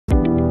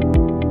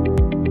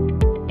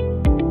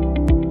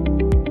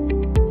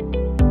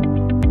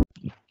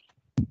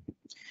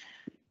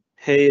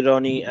Hey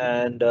Ronnie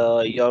and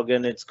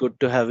Jörgen, it's good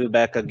to have you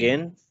back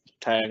again.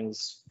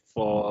 Thanks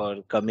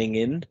for coming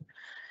in.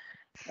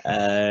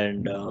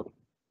 And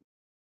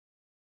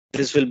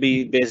this will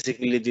be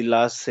basically the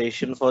last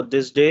session for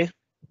this day.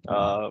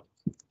 Uh,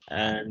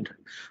 and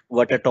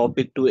what a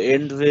topic to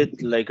end with,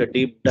 like a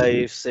deep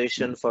dive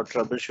session for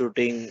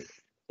troubleshooting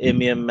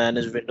MEM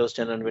managed Windows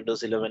 10 and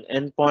Windows 11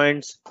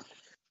 endpoints.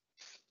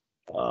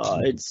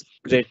 It's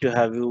great to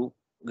have you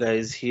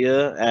guys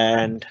here.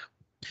 And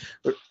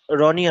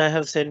Ronnie, I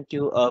have sent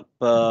you up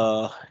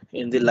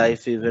in the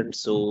live event,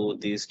 so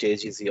the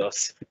stage is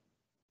yours.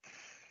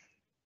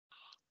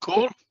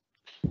 Cool.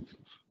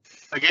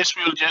 I guess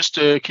we'll just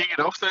kick it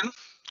off then.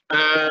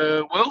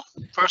 Well,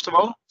 first of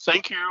all,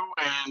 thank you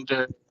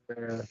and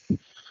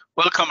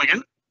welcome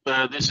again.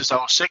 This is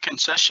our second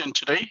session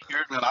today,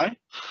 Jörgen and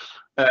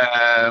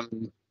I.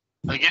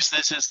 I guess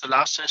this is the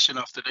last session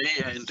of the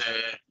day and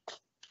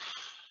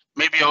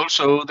maybe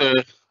also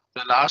the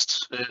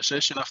last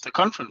session of the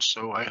conference.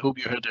 So I hope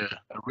you had a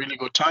really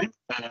good time.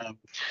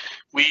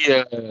 We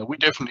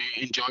definitely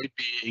enjoyed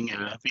being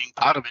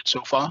part of it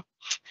so far.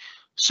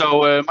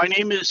 So my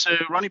name is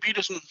Ronni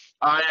Pedersen.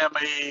 I am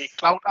a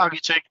cloud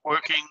architect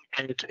working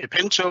at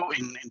Epento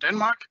in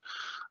Denmark.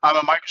 I'm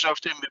a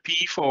Microsoft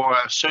MVP for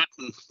a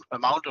certain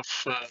amount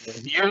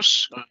of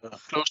years,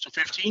 close to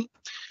 15.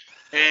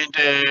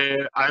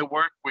 And I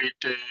work with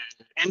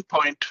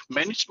endpoint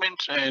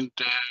management and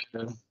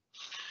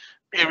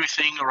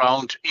everything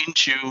around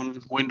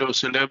Intune,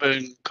 Windows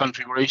 11,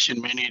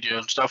 configuration manager,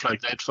 and stuff like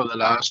that for the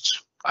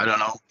last, I don't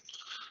know,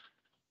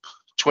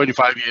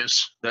 25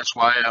 years. That's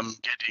why I'm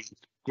getting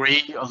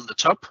gray on the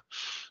top,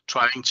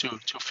 trying to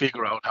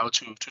figure out how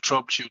to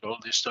troubleshoot all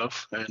this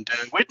stuff. And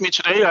with me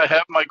today, I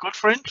have my good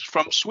friend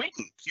from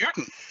Sweden,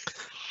 Jörgen.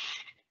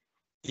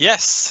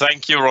 Yes,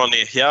 thank you,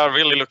 Ronnie. Yeah,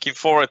 really looking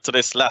forward to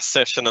this last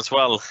session as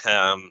well.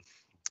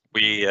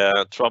 We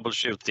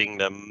troubleshooting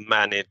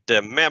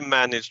the MEM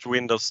managed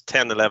Windows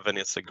 10, 11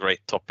 is a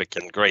great topic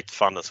and great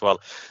fun as well.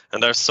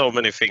 And there's so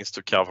many things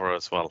to cover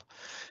as well.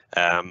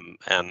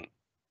 And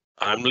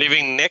I'm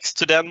living next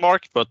to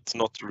Denmark, but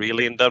not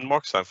really in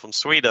Denmark. So I'm from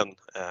Sweden.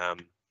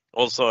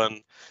 Also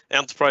an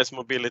enterprise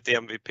mobility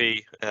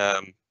MVP.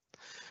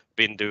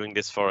 Been doing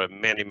this for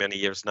many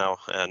years now,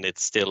 and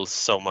it's still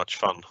so much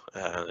fun.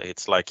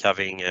 It's like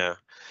having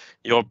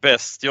your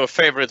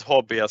favorite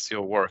hobby as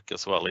your work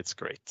as well. It's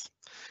great.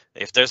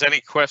 If there's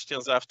any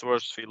questions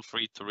afterwards, feel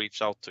free to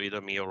reach out to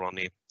either me or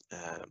Ronnie.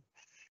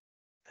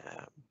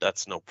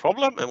 That's no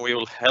problem, and we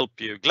will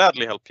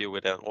gladly help you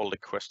with all the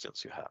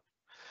questions you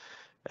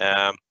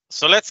have.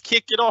 So let's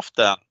kick it off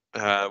then.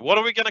 What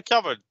are we going to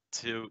cover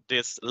to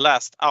this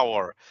last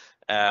hour?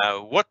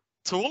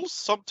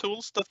 Some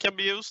tools that can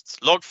be used,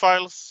 log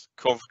files,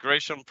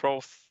 configuration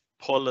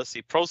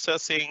policy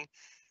processing,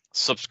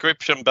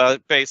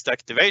 subscription-based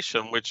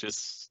activation, which is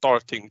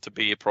starting to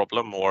be a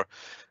problem or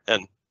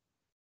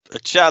a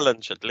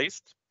challenge at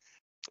least.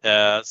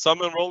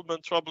 Some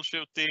enrollment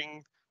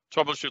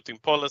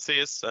troubleshooting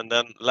policies, and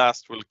then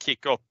last we'll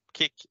kick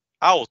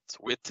out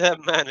with the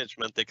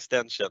management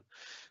extension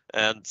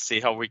and see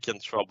how we can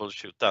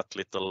troubleshoot that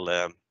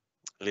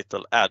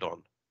little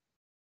add-on.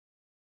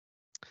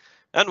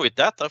 And with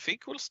that, I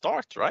think we'll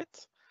start,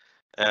 right?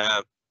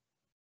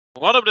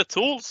 One of the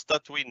tools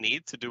that we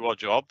need to do our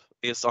job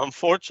is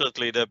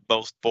unfortunately the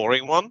most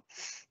boring one.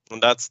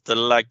 And that's the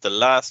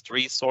last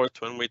resort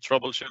when we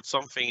troubleshoot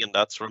something, and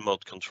that's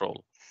remote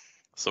control.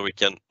 So we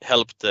can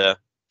help the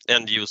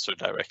end user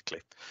directly.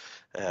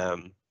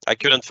 I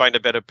couldn't find a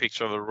better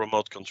picture of a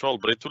remote control,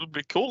 but it would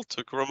be cool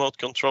to remote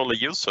control a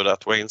user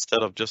that way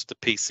instead of just a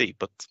PC,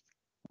 but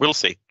we'll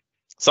see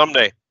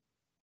someday.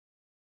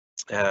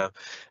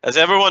 As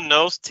everyone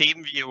knows,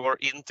 TeamViewer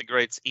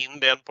integrates in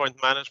the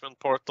endpoint management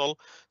portal,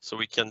 so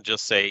we can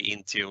just say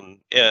Intune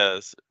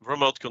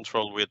remote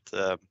control with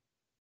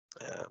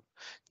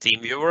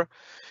TeamViewer.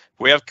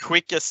 We have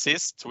Quick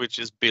Assist, which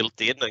is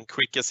built in, and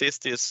Quick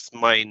Assist is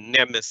my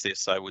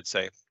nemesis, I would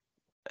say,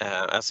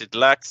 as it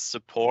lacks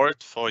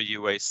support for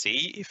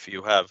UAC. If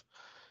you have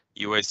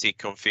UAC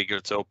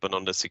configured to open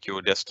on the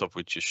secure desktop,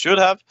 which you should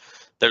have,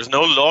 there's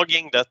no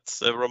logging that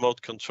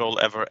remote control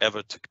ever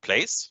took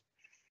place.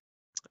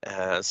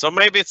 So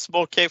maybe it's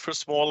okay for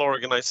small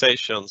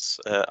organizations.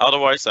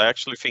 Otherwise, I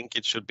actually think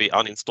it should be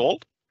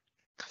uninstalled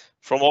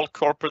from all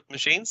corporate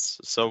machines,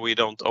 so we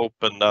don't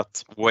open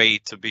that way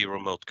to be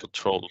remote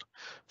controlled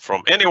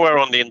from anywhere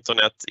on the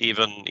internet.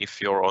 Even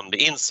if you're on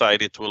the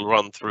inside, it will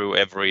run through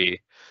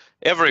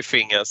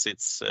everything, as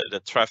it's the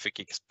traffic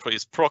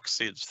is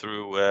proxied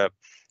through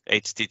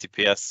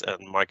HTTPS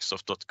and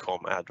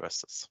Microsoft.com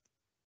addresses.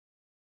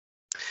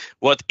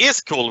 What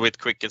is cool with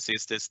Quick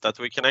Assist is that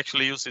we can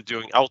actually use it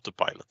during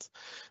autopilot.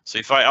 So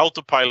if I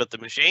autopilot the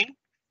machine,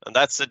 and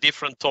that's a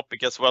different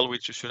topic as well,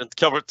 which you shouldn't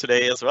cover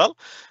today as well,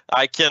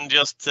 I can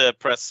just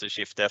press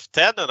Shift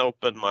F10 and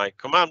open my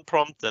command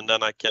prompt, and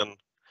then I can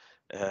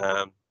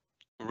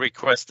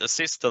request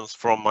assistance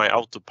from my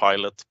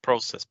autopilot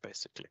process,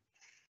 basically.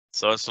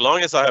 So as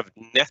long as I have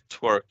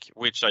network,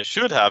 which I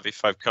should have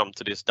if I've come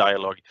to this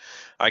dialogue,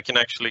 I can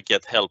actually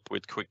get help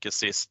with Quick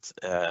Assist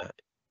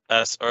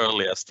as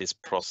early as this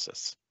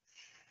process.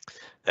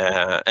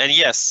 And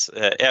yes,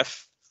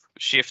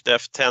 Shift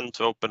F10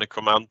 to open a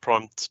command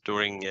prompt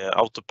during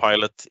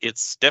autopilot.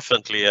 It's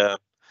definitely a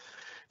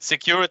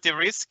security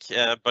risk,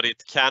 but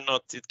it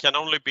can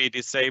only be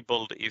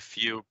disabled if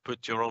you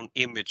put your own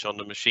image on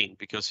the machine,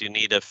 because you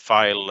need a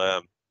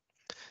file,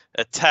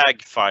 a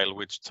tag file,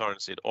 which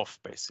turns it off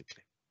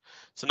basically.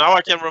 So now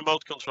I can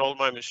remote control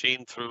my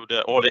machine through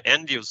the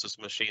end user's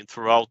machine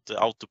throughout the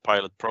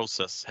autopilot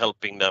process,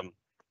 helping them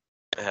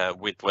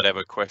with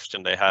whatever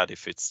question they had,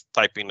 if it's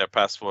typing their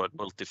password,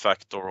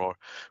 multi-factor, or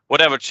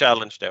whatever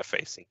challenge they're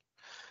facing.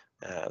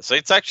 So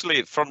it's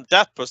actually, from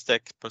that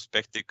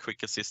perspective,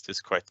 Quick Assist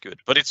is quite good,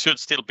 but it should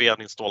still be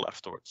uninstalled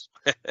afterwards,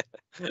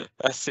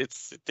 as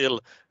it's still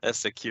a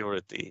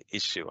security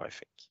issue, I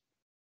think.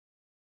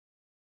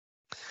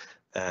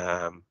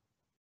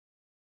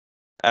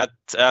 At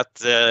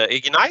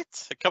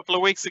Ignite a couple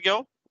of weeks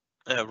ago,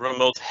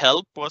 remote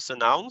help was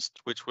announced,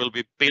 which will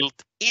be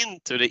built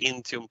into the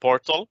Intune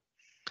portal.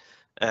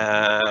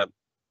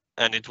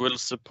 And it will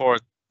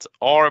support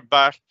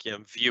RBAC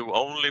and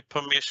view-only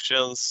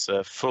permissions,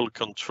 full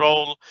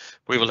control.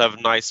 We will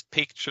have nice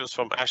pictures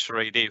from Azure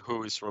AD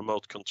who is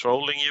remote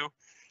controlling you,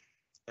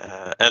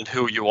 and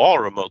who you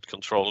are remote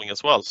controlling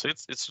as well. So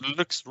it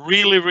looks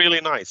really,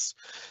 really nice.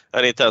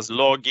 And it has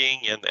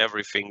logging and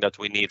everything that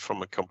we need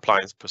from a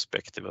compliance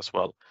perspective as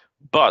well.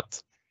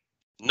 But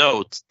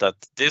note that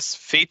this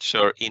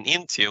feature in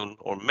Intune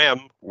or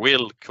MEM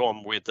will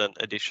come with an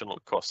additional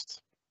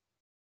cost.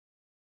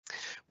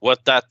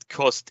 What that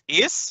cost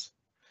is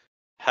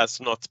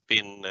has not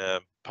been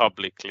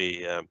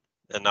publicly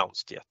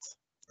announced yet.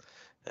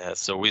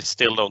 So we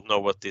still don't know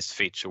what this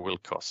feature will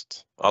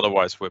cost.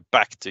 Otherwise, we're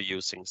back to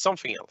using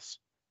something else.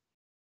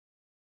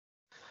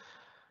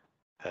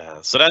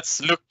 So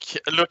that's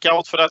look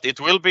out for that. It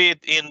will be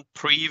in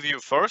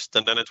preview first,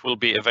 and then it will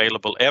be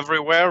available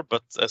everywhere.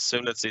 But as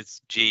soon as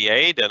it's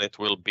GA, then it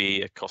will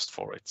be a cost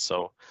for it.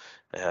 So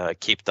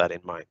keep that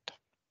in mind.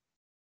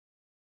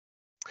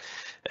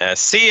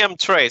 CM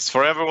Trace,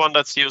 for everyone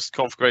that's used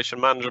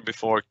Configuration Manager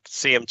before,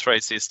 CM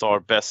Trace is our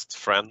best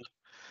friend.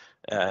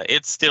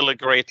 It's still a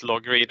great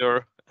log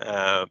reader,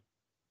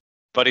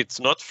 but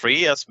it's not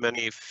free as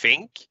many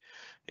think.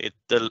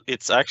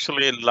 It's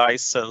actually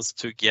licensed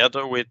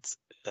together with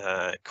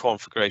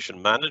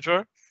Configuration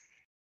Manager.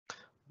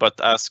 But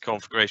as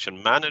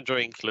Configuration Manager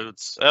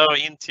includes,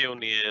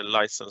 Intune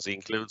license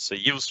includes the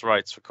use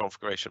rights for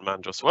Configuration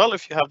Manager as well.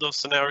 If you have those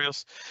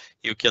scenarios,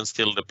 you can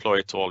still deploy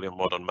it to all your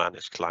modern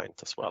managed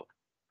client as well.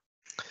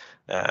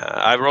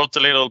 I wrote a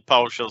little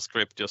PowerShell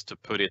script just to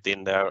put it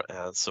in there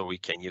so we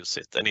can use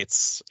it. And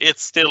it's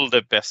still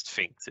the best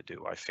thing to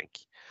do, I think,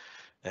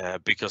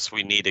 because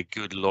we need a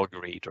good log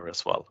reader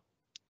as well.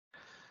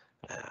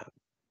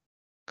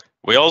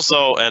 We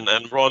also, and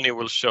Ronni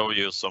will show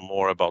you some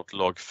more about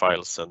log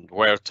files and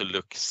where to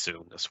look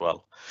soon as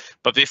well.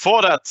 But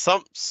before that,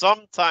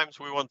 sometimes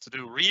we want to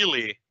do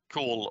really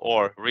cool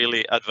or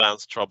really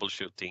advanced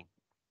troubleshooting.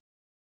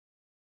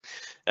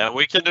 And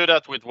we can do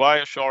that with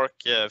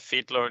Wireshark,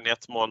 Fiddler,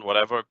 Netmon,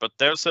 whatever. But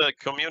there's a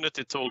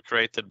community tool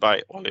created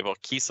by Oliver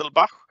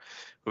Kieselbach,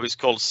 who is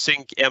called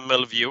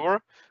SyncML Viewer,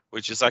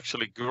 which is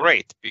actually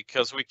great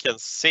because we can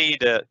see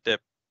the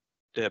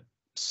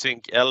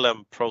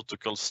SyncLM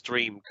protocol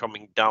stream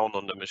coming down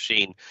on the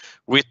machine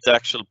with the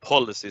actual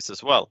policies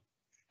as well,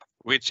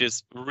 which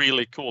is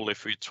really cool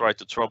if we try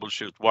to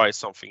troubleshoot why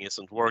something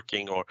isn't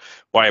working or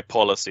why a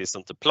policy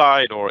isn't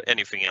applied or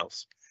anything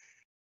else.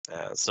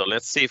 So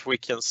let's see if we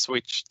can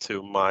switch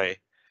to my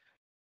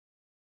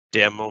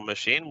demo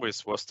machine,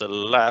 which was the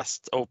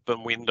last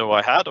open window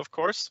I had, of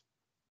course.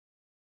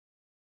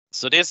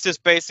 So this is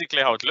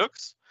basically how it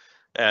looks.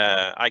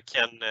 I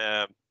can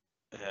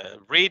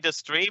read the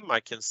stream, I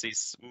can see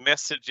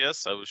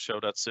messages, I will show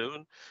that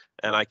soon,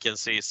 and I can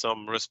see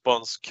some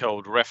response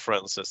code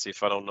references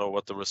if I don't know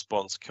what the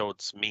response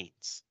codes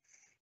means.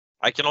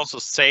 I can also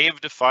save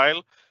the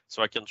file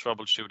so I can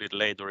troubleshoot it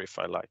later if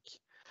I like.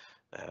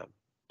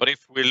 But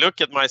if we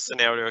look at my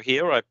scenario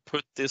here, I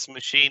put this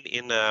machine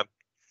in a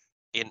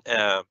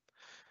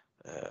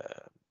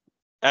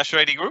Azure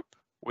AD group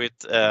with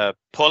a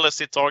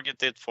policy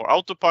targeted for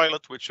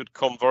autopilot, which should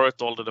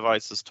convert all the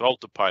devices to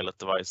autopilot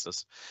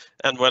devices.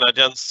 And when I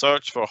then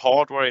search for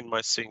hardware in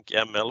my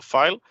SyncML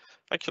file,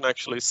 I can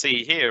actually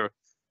see here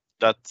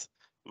that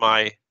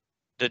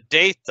the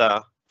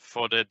data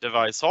for the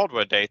device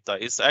hardware data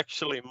is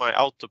actually my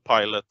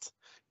autopilot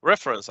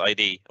reference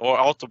ID or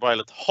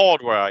autopilot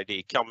hardware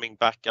ID coming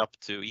back up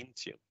to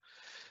Intune.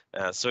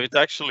 So it's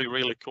actually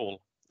really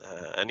cool.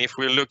 And if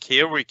we look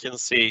here, we can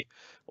see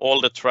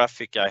all the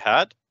traffic I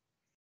had.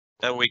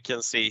 And we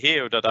can see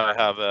here that I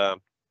have,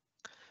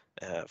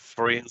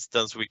 for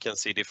instance, we can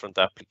see different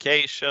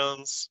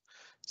applications.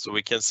 So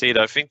we can see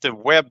that I think the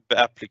web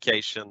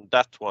application,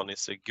 that one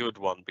is a good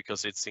one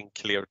because it's in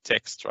clear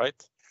text,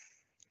 right?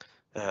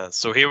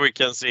 So here we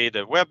can see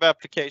the web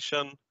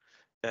application.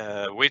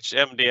 which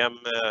MDM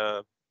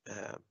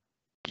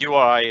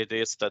UI it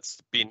is that's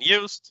been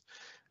used,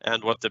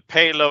 and what the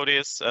payload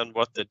is and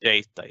what the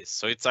data is.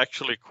 So it's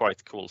actually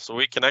quite cool. So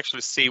we can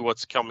actually see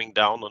what's coming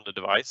down on the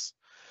device.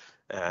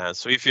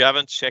 So if you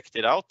haven't checked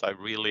it out, I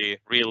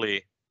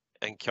really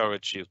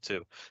encourage you to.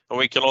 And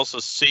we can also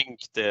sync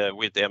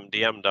with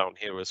MDM down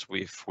here as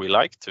if we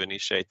like to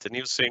initiate a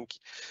new sync,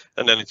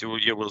 and then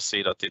you will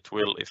see that it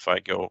will, if I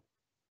go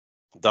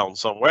down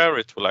somewhere,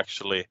 it will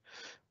actually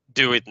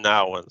do it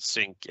now and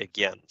sync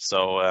again.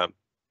 So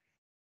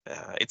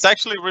it's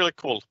actually really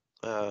cool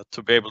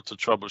to be able to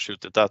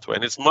troubleshoot it that way,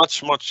 and it's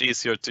much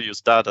easier to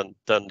use that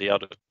than the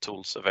other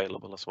tools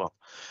available as well.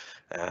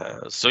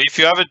 So if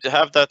you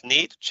have that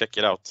need, check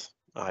it out.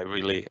 I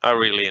really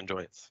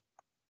enjoy it.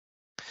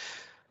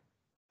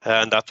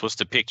 And that was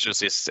the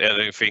pictures if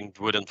anything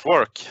wouldn't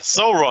work.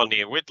 So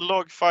Ronnie, with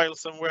log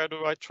files and where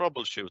do I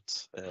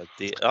troubleshoot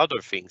the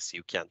other things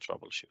you can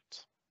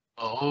troubleshoot?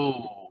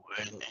 Oh,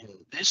 and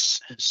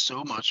this is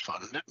so much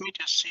fun. Let me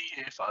just see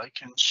if I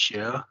can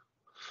share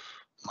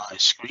my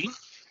screen.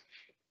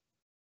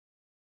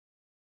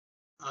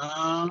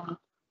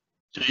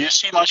 Do you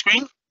see my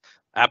screen?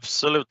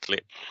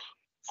 Absolutely.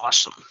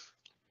 Awesome.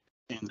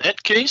 In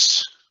that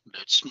case,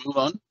 let's move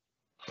on.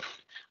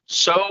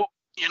 So,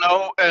 you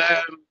know,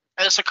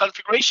 as a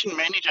configuration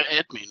manager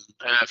admin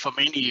for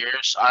many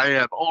years, I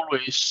have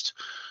always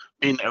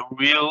been a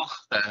real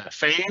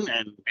fan and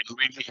been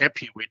really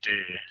happy with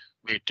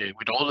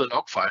all the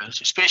log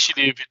files,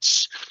 especially if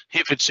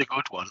it's a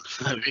good one,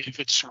 if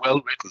it's well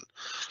written.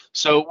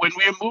 So when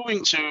we are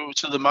moving to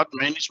the mod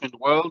management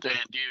world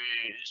and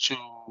to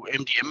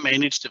MDM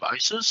managed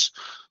devices,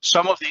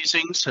 some of these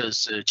things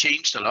has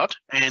changed a lot.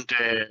 And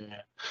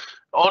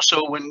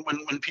also when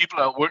people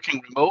are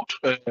working remote,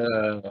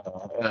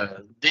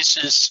 this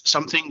is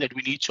something that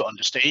we need to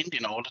understand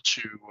in order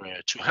to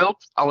help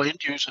our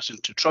end users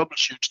and to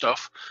troubleshoot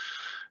stuff.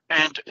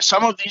 And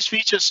some of these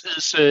features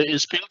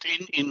is built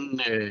in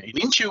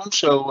Intune.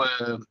 So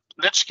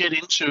let's get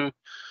into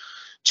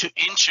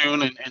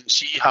Intune and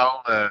see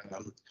how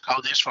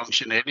this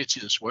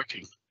functionality is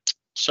working.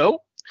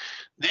 So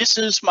this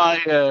is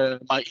my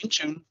my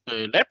Intune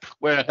lab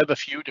where I have a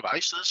few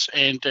devices,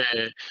 and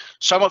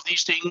some of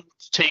these things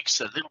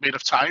takes a little bit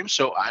of time.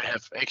 So I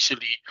have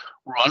actually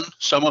run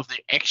some of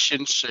the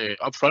actions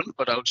up front,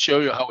 but I'll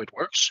show you how it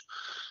works.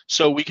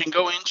 So we can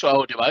go into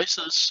our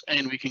devices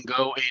and we can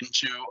go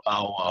into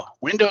our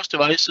Windows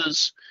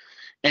devices,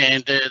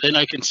 and then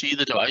I can see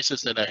the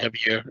devices that I have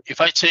here.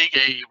 If I take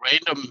a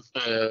random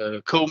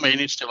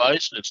co-managed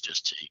device, let's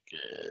just take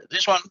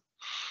this one.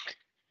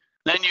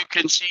 Then you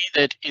can see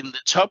that in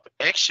the top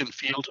action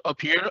field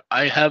up here,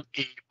 I have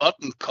a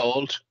button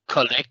called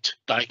Collect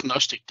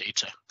Diagnostic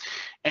Data.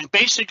 And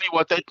basically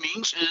what that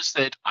means is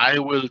that I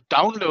will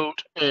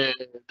download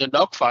the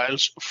log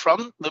files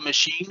from the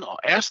machine or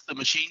ask the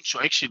machine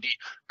to actually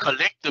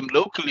collect them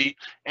locally,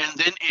 and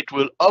then it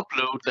will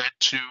upload that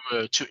to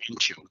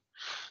Intune.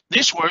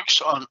 This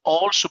works on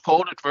all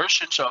supported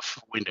versions of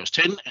Windows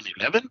 10 and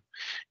 11.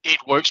 It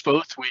works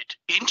both with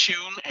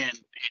Intune and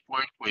it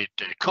works with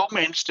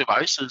co-managed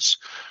devices,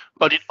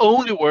 but it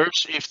only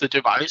works if the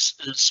device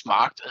is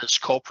marked as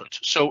corporate.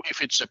 So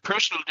if it's a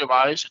personal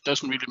device, it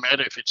doesn't really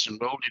matter if it's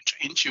enrolled into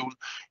Intune,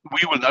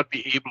 we will not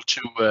be able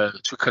to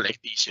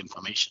collect these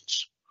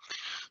informations.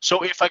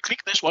 So if I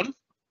click this one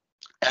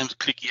and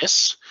click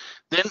yes,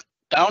 then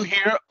down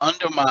here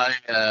under my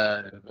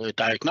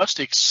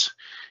diagnostics,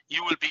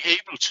 you will be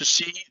able to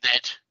see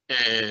that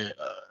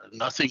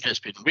nothing has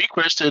been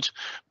requested,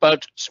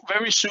 but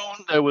very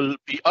soon they will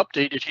be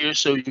updated here,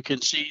 so you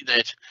can see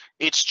that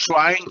it's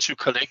trying to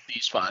collect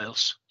these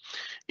files.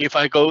 If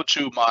I go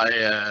to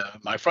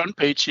my front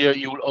page here,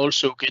 you will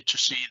also get to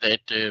see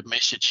that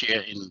message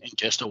here in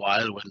just a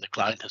while when the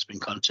client has been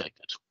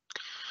contacted.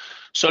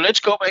 So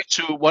let's go back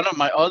to one of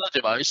my other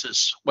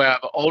devices where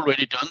I've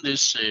already done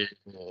this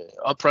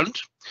up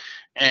front.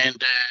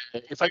 And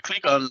if I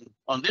click on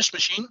this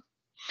machine,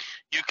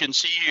 you can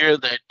see here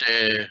that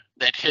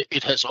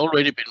it has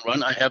already been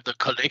run. I have the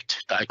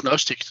collect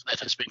diagnostics that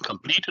has been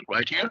completed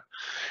right here.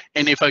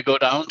 And if I go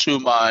down to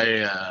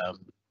my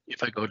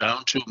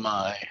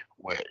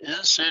where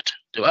is it,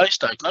 device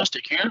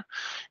diagnostic here,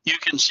 you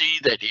can see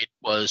that it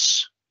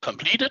was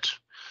completed.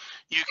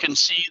 You can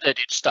see that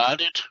it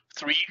started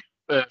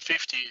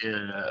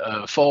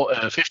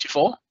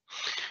 3:54,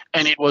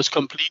 and it was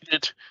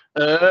completed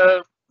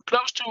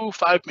close to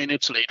 5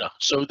 minutes later.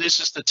 So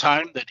this is the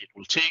time that it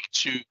will take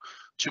to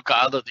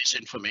gather this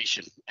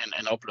information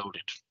and upload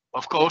it.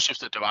 Of course, if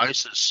the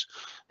device is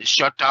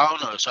shut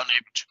down or is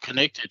unable to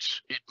connect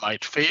it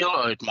might fail,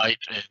 or it might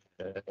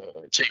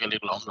take a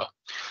little longer.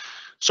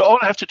 So all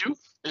I have to do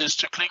is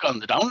to click on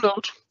the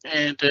download,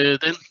 and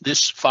then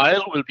this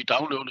file will be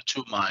downloaded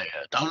to my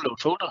download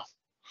folder.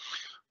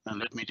 And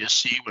let me just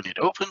see when it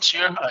opens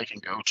here. I can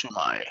go to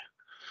my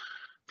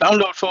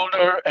download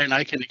folder and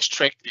I can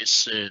extract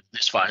this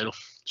file.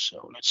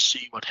 So let's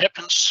see what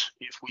happens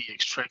if we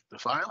extract the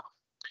file.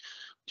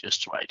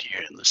 Just right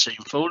here in the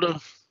same folder.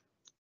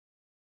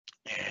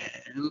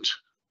 And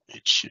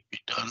It should be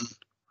done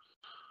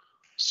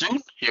soon.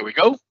 Here we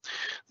go.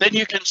 Then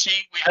you can see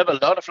we have a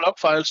lot of log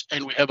files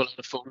and we have a lot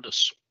of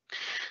folders.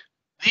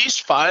 These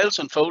files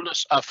and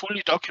folders are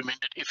fully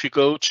documented. If you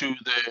go to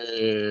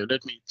the,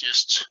 let me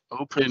just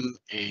open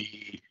a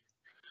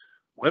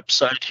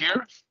website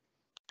here.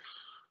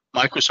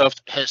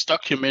 Microsoft has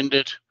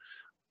documented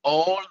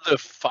all the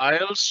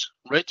files,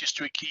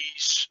 registry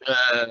keys,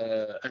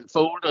 and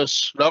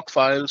folders, log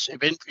files,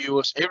 event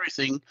viewers,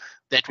 everything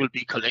that will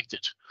be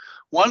collected.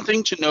 One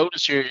thing to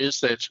notice here is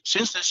that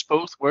since this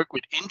both work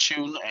with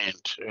Intune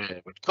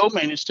and with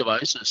co-managed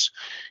devices,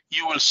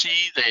 you will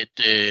see that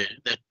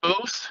that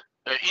both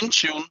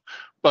Intune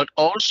but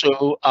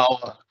also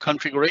our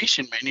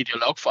configuration manager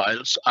log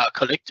files are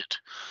collected.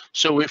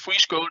 So if we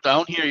scroll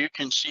down here, you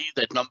can see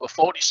that number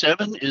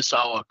 47 is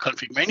our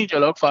config manager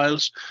log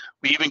files.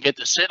 We even get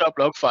the setup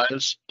log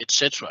files,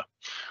 etc.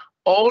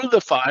 All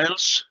the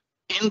files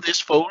in these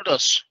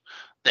folders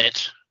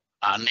that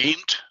are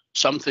named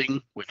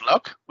something with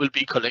log will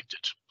be collected.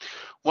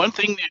 One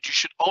thing that you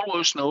should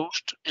always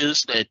note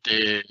is that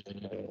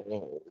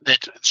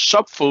that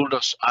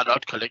subfolders are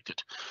not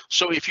collected.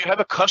 So if you have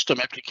a custom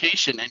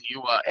application and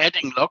you are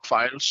adding log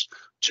files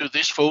to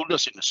these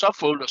folders in the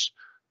subfolders,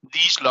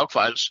 these log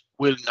files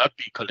will not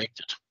be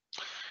collected.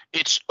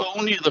 It's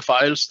only the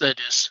files that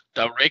is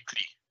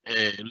directly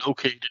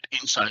located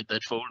inside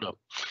that folder.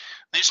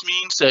 This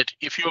means that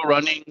if you're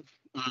running,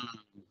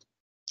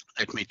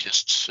 let me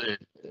just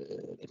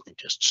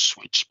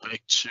switch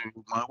back to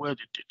my, where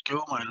did it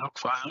go? My log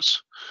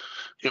files.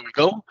 Here we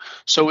go.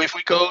 So if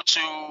we go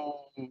to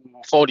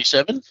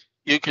 47,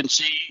 you can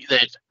see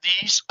that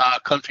these are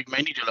config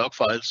manager log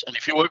files. And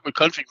if you work with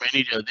config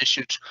manager, this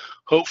should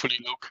hopefully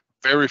look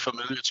very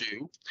familiar to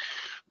you.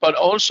 But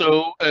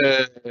also,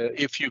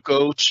 if you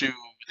go to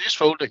this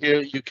folder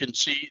here, you can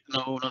see,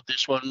 no, not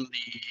this one,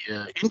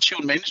 the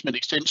Intune management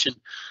extension.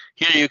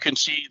 Here you can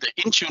see the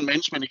Intune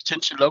management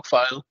extension log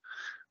file.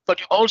 But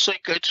you also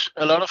get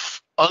a lot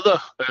of other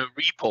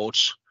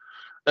reports.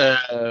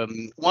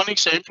 One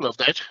example of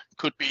that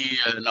could be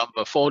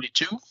number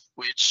 42,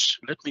 which,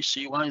 let me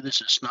see why this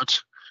is not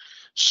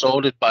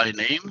sorted by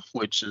name,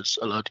 which is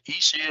a lot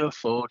easier.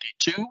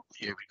 42,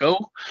 here we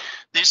go.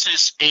 This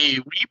is a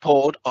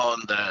report on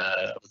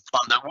the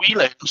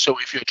VLAN. So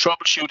if you're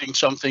troubleshooting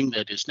something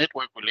that is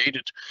network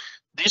related,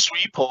 this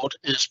report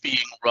is being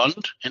run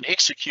and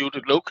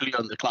executed locally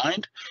on the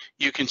client.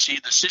 You can see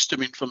the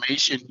system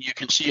information. You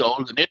can see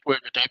all the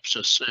network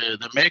adapters,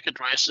 the MAC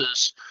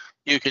addresses.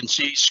 You can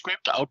see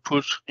script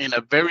output in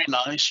a very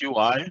nice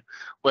UI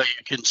where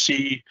you can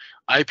see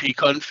IP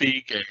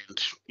config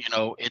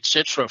and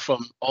etc.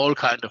 from all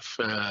kind of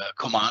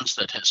commands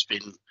that has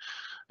been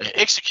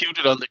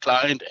executed on the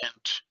client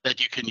and that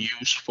you can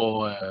use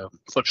for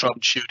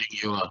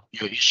troubleshooting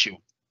your issue.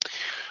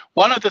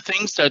 One of the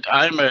things that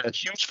I'm a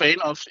huge fan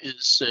of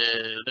is,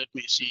 let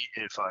me see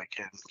if I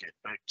can get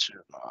back to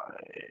my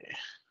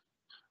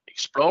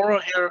Explorer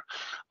here.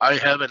 I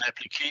have an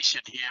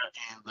application here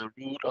in the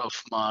root of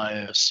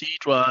my C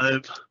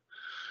drive.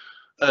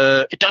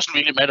 It doesn't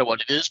really matter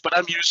what it is, but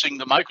I'm using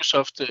the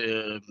Microsoft,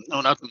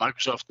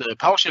 the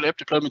PowerShell App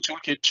Deployment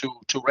Toolkit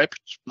to wrap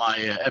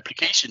my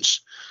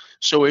applications.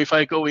 So if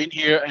I go in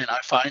here and I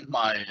find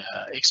my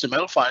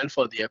XML file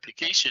for the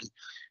application,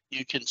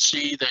 you can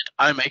see that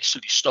I'm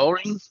actually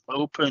storing,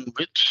 open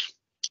with,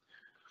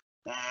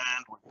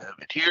 and we have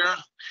it here.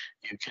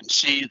 You can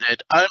see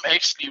that I'm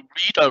actually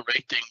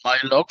redirecting my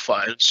log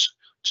files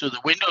to the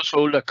Windows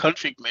folder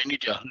config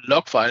manager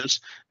log files,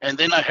 and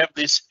then I have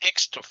this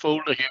extra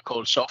folder here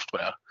called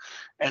software.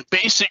 And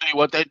basically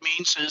what that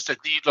means is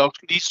that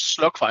these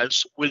log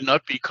files will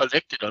not be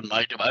collected on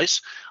my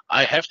device.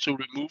 I have to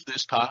remove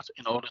this part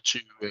in order to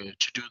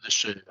do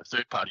this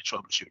third-party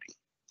troubleshooting.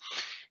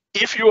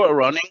 If you are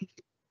running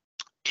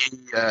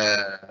in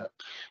a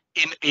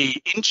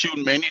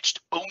Intune managed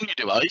only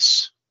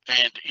device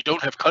and you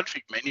don't have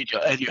config manager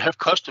and you have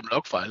custom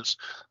log files,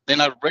 then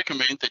I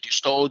recommend that you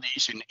store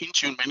these in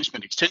Intune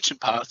management extension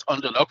path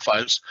under log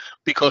files,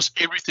 because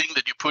everything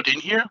that you put in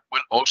here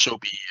will also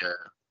be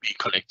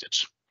collected.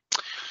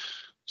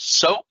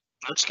 So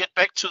let's get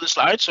back to the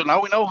slide. So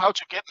now we know how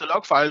to get the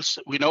log files,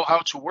 we know how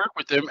to work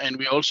with them, and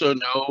we also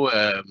know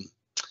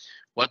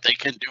what they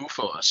can do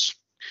for us.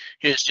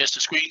 Here's just a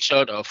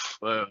screenshot of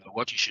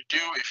what you should do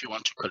if you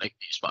want to collect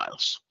these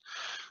files.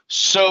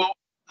 So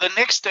the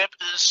next step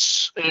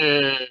is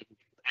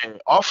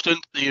often,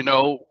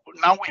 now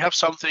we have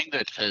something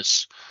that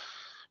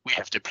we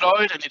have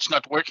deployed and it's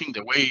not working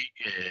the way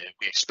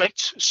we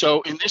expect.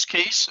 So in this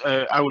case,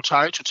 I will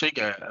try to take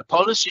a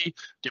policy,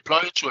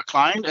 deploy it to a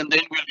client, and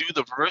then we'll do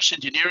the reverse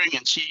engineering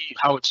and see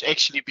how it's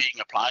actually being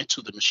applied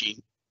to the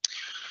machine.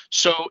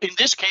 So in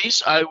this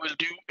case, I will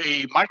do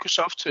a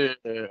Microsoft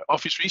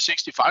Office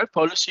 365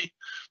 policy.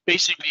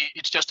 Basically,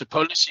 it's just a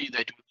policy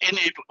that will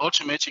enable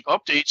automatic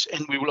updates,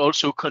 and we will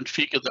also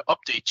configure the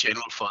update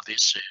channel for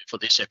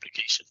this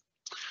application.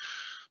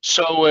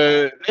 So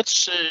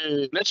let's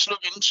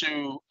look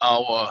into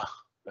our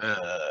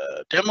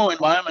demo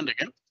environment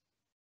again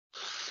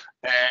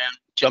and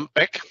jump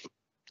back.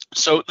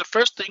 So the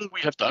first thing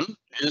we have done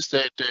is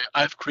that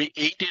I've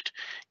created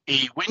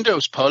a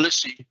Windows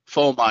policy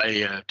for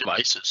my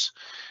devices.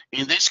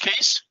 In this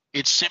case,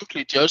 it's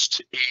simply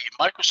just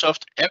a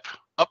Microsoft app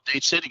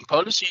update setting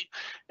policy,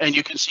 and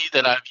you can see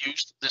that I've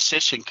used the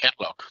session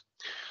catalog.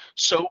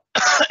 So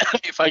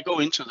if I go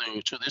into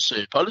this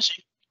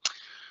policy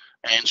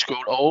and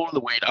scroll all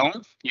the way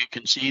down, you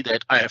can see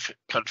that I have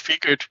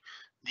configured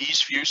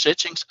these few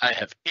settings. I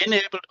have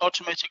enabled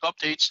automatic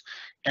updates,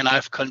 and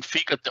I've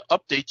configured the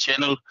update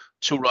channel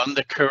to run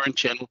the current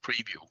channel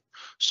preview.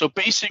 So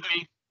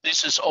basically,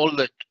 this is all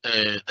that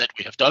that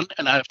we have done,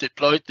 and I have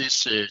deployed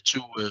this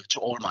to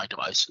all my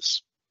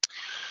devices.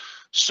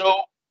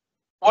 So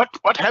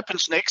what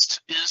happens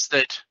next is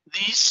that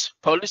these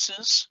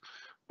policies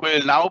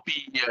will now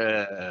be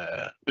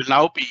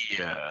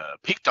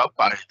picked up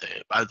by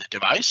the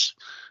device,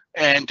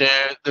 and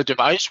the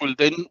device will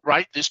then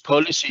write this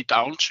policy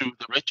down to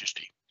the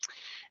registry.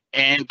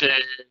 And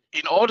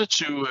in order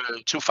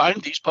to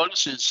find these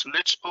policies,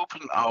 let's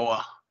open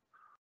our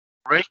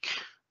rec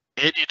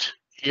edit.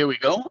 Here we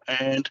go,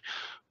 and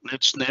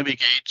let's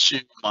navigate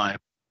to my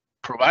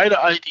provider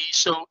ID.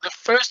 So the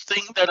first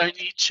thing that I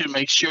need to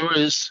make sure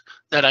is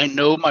that I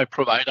know my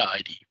provider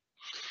ID.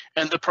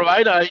 And the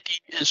provider ID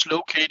is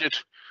located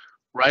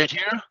right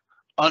here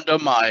under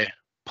my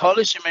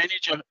policy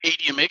manager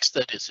ADMX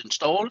that is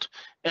installed.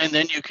 And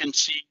then you can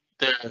see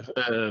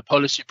the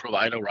policy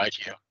provider right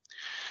here.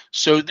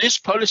 So this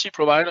policy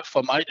provider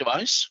for my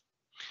device.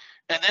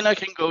 And then I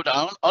can go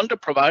down under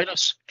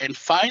providers and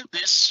find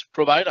this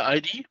provider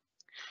ID,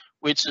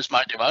 which is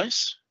my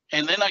device.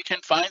 And then I can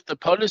find the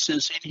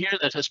policies in here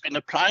that has been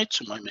applied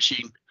to my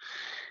machine.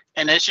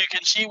 And as you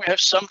can see, we have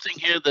something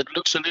here that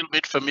looks a little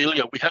bit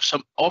familiar. We have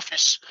some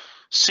Office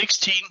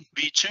 16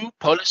 v2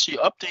 policy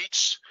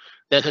updates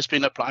that has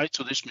been applied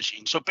to this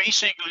machine. So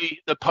basically,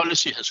 the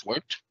policy has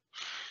worked.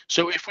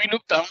 So if we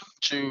look down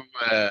to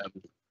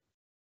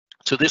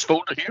this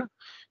folder here,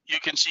 you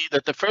can see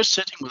that the first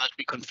setting that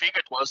we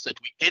configured was that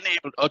we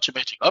enabled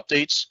automatic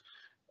updates.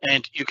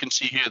 And you can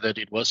see here that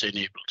it was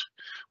enabled.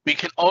 We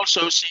can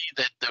also see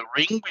that the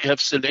ring we have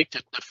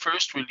selected, the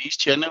first release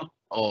channel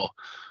or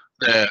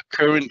the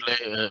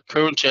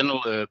current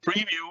channel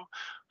preview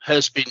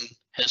has been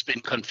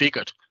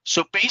configured.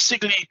 So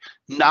basically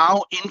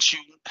now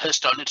Intune has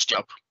done its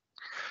job.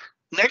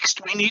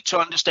 Next, we need to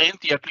understand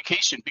the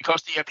application,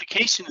 because the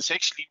application is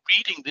actually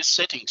reading these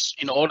settings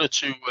in order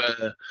to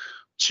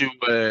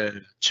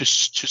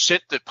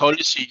set the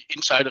policy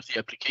inside of the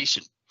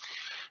application.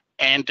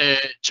 And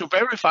to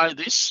verify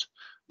this,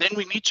 then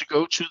we need to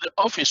go to the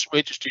Office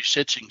registry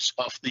settings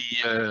of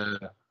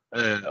the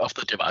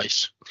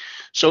device.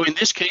 So in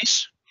this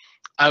case,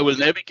 I will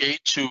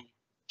navigate to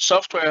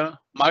Software,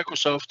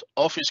 Microsoft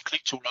Office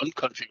Click to Run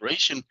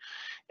configuration.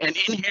 And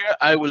in here,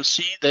 I will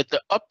see that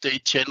the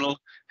update channel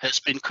has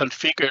been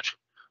configured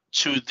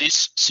to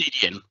this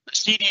CDN. The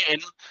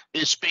CDN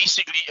is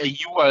basically a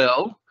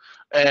URL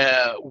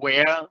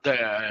where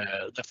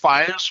the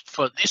files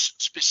for this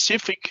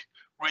specific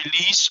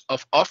release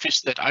of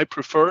Office that I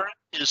prefer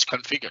is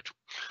configured.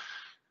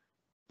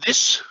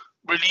 This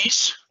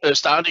release,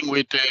 starting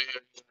with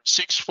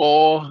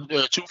 6.4,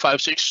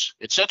 2.5.6,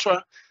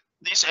 etc.,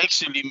 this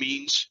actually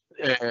means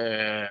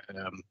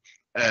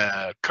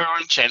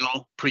current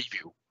channel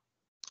preview.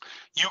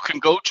 You can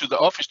go to the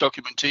Office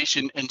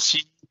documentation and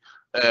see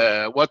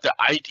what the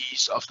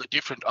IDs of the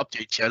different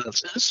update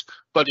channels is,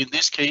 but in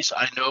this case,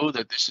 I know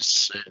that this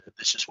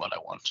is what I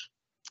want.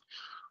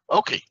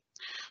 Okay.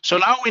 So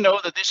now we know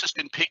that this has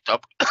been picked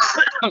up.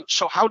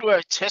 So how do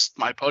I test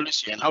my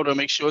policy and how do I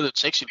make sure that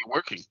it's actually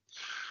working?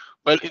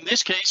 Well, in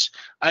this case,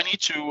 I need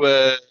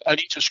to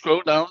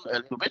scroll down a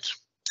little bit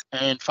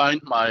and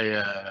find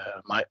my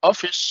my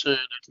Office. Let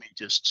me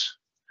just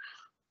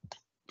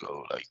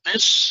go like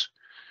this,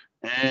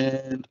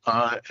 and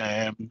I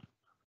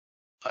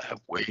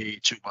have way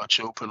too much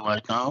open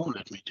right now.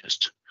 Let me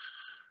just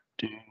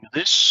do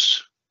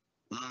this.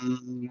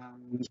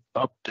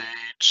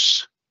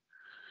 Updates.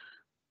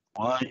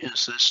 Why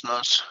is this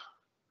not?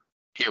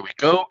 Here we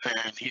go,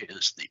 and here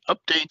is the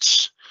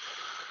updates.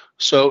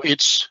 So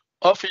it's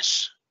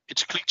Office,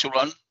 it's Click to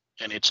Run,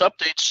 and it's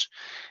updates.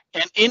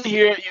 And in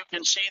here, you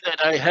can see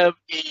that I have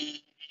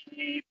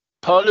a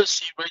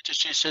policy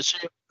registry says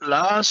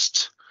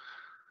last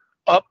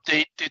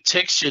update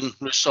detection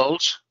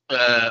result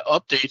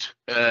update,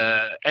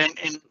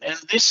 and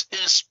this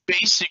is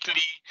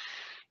basically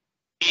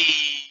a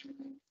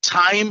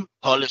time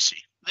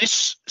policy.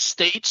 This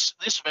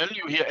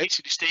value here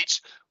actually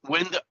states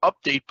when the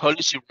update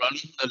policy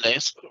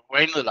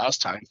ran the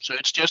last time. So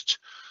it's just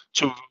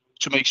to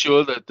make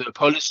sure that the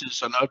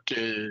policies are not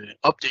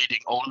updating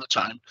all the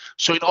time.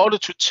 So in order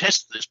to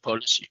test this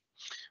policy,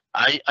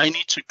 I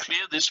need to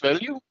clear this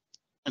value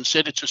and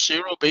set it to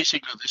 0.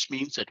 Basically, this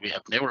means that we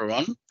have never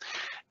run.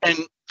 And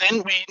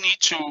then we need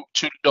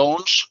to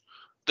launch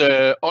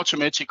the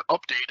automatic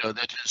updater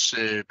that is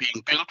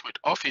being built with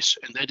Office,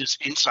 and that is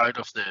inside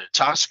of the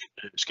task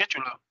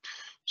scheduler.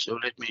 So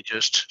let me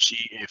just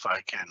see if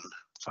I can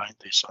find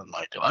this on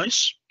my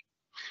device.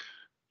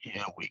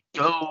 Here we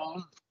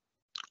go.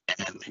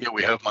 And here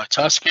we have my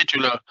task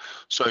scheduler.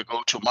 So I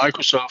go to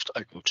Microsoft,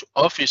 I go to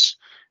Office,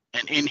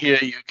 and in here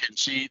you can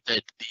see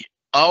that the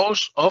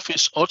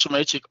Office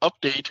automatic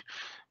update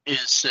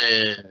is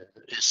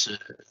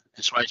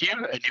right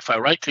here. And if I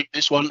right click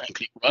this one and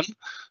click run,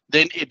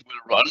 then it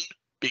will run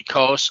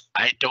because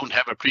I don't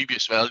have a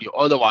previous value.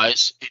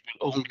 Otherwise, it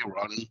will only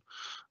run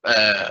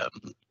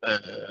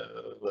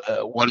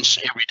once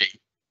every day.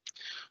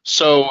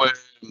 So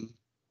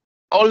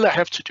all I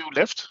have to do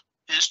left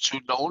is to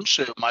launch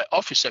my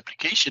Office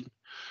application.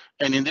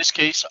 And in this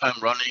case, I'm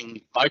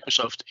running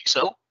Microsoft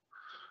Excel.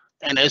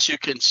 And as you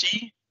can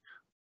see,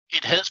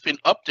 it has been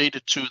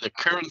updated to the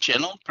current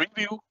channel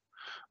preview.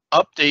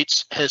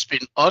 Updates has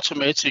been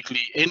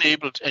automatically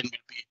enabled and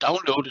will be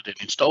downloaded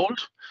and installed.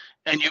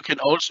 And you can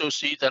also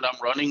see that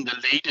I'm running the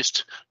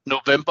latest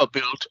November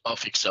build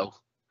of Excel.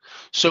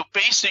 So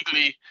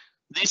basically,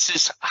 this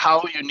is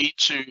how you need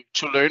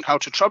to learn how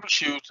to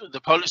troubleshoot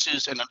the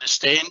policies and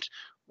understand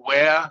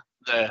where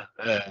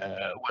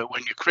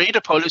when you create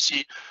a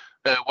policy,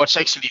 what's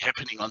actually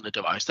happening on the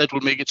device. That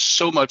will make it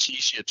so much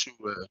easier to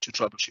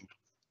troubleshoot.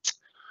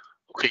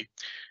 Okay,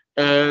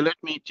 let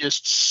me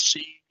just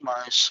see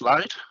my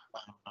slide.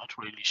 I'm not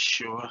really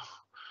sure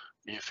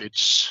if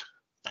it's,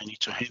 I need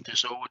to hand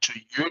this over to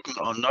Jörgen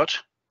or not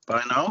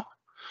by now.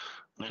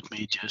 Let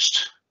me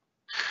just,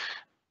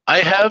 I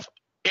have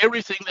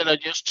everything that I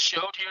just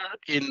showed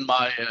here in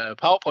my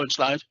PowerPoint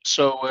slide.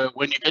 So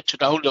when you get to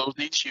download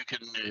these, you can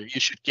you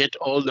should get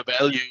all the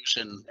values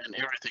and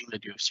everything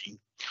that you've seen.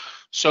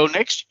 So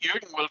next,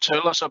 Jörgen will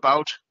tell us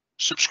about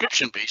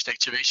subscription-based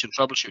activation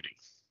troubleshooting.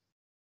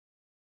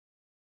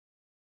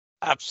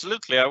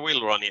 Absolutely, I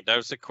will, Ronnie.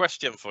 There's a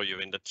question for you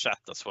in the chat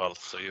as well,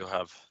 so you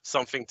have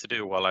something to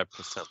do while I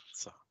present.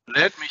 So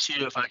let me see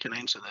if I can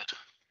answer that.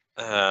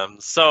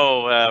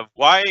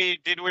 Why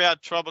did we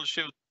have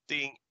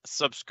troubleshooting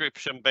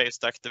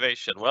subscription-based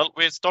activation? Well,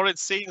 we started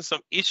seeing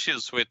some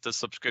issues with the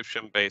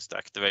subscription-based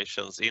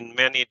activations in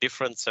many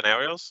different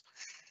scenarios.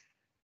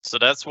 So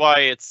that's why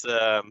it's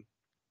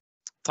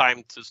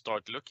time to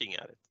start looking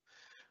at it.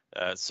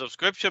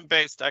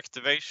 Subscription-based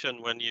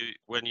activation when you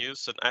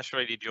use an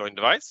Azure AD join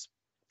device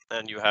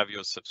and you have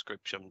your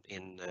subscription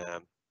in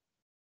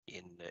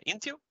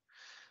Intune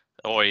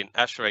or in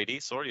Azure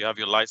AD, sorry, you have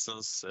your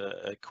license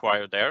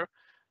acquired there.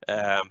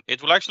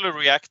 It will actually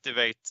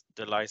reactivate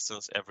the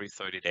license every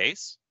 30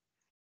 days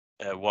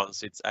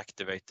once it's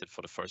activated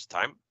for the first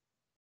time.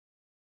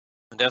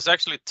 And there's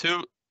actually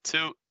two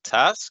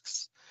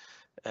tasks,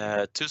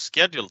 two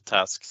scheduled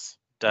tasks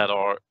that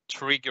are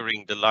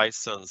triggering the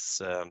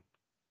license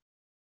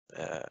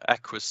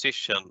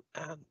acquisition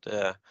and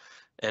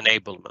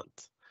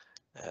enablement.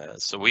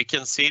 So we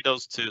can see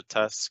those two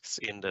tasks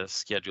in the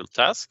scheduled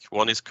task.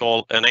 One is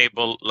called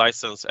enable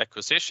license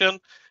acquisition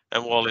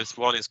and one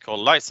is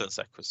called license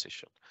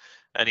acquisition.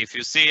 And if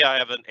you see, I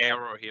have an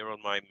error here on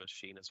my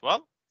machine as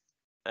well.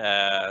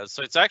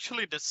 So it's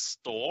actually the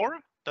store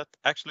that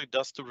actually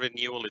does the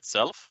renewal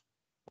itself,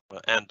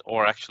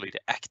 or actually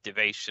the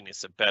activation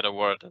is a better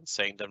word than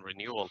saying than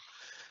renewal.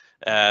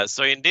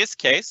 So in this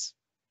case,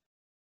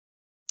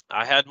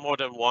 I had more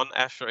than one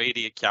Azure AD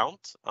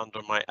account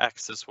under my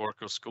Access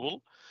Worker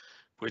School,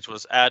 which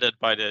was added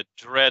by the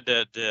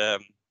dreaded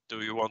do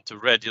you want to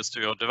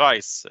register your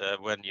device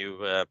when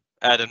you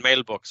add a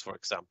mailbox, for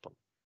example.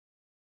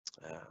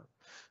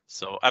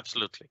 So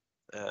absolutely.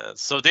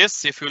 So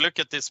this, if you look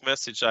at this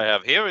message I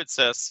have here, it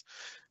says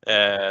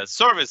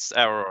service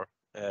error,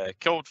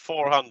 code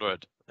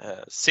 400,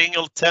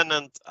 single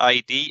tenant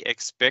ID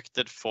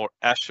expected for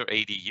Azure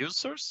AD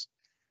users.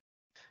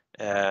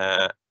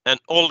 And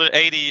all the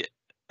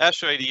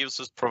Azure AD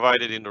users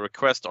provided in the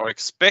request are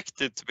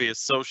expected to be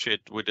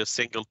associated with a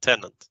single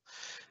tenant.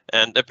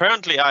 And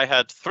apparently I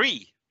had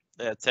 3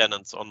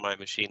 tenants on my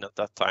machine at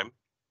that time.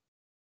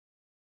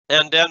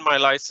 And then my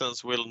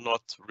license will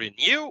not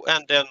renew,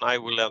 and then I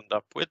will end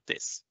up with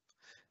this.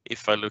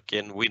 If I look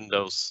in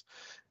Windows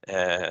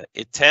 10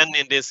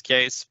 in this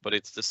case, but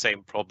it's the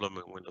same problem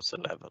in Windows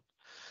 11.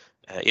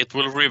 It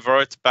will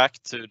revert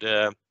back to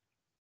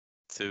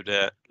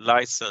the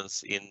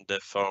license in the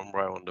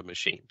firmware on the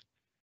machine.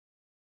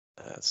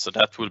 So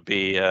that will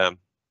be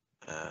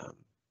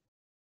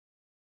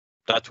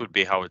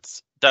how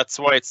it's. That's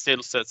why it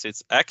still says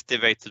it's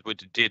activated with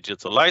the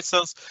digital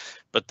license,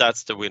 but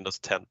that's the Windows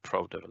 10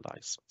 Pro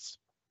license.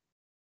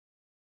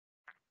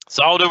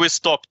 So how do we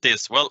stop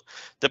this? Well,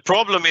 the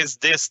problem is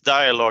this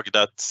dialog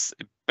that's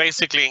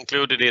basically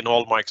included in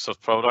all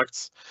Microsoft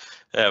products,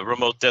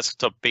 remote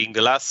desktop being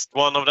the last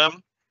one of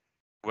them,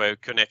 where you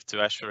connect to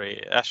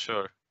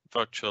Azure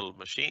virtual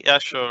machine,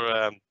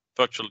 Azure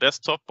virtual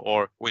desktop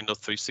or Windows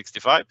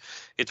 365.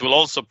 It will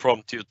also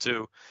prompt you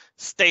to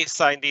stay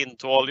signed in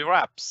to all your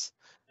apps.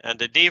 And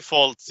the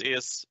default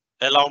is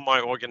allow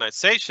my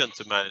organization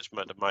to manage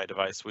my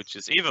device, which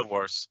is even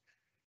worse.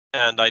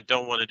 And I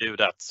don't want to do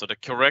that. So the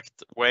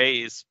correct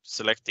way is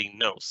selecting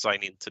no,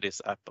 sign into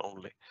this app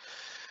only.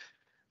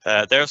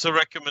 There's a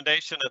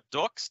recommendation at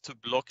Docs to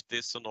block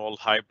this on all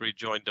hybrid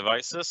joined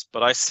devices,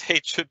 but I say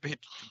it should be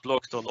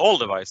blocked on all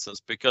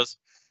devices, because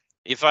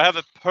if I have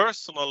a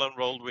personal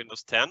enrolled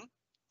Windows 10,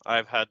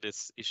 I've had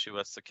this issue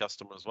as a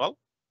customer as well.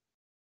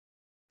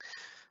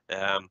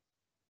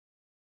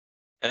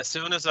 As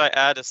soon as I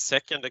add a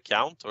second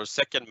account or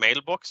second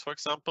mailbox, for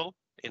example,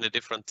 in a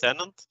different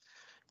tenant,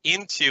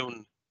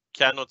 Intune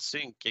cannot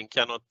sync and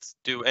cannot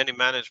do any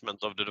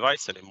management of the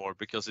device anymore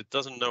because it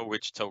doesn't know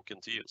which token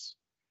to use.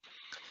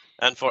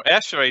 And for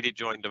Azure AD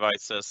joined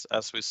devices,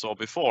 as we saw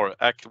before,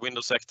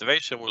 Windows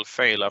activation will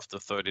fail after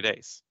 30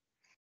 days.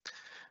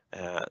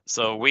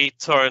 So we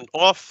turn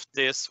off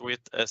this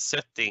with a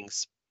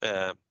settings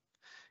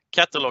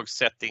catalog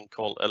setting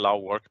called Allow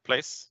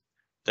Workplace.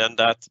 Then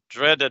that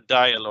dreaded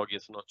dialog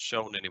is not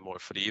shown anymore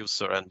for the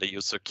user, and the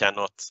user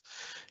cannot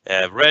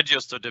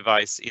register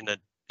device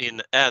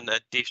in an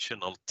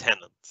additional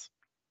tenant.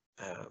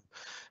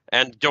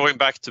 And going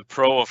back to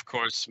Pro, of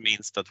course,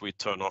 means that we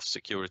turn off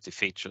security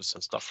features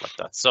and stuff like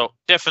that. So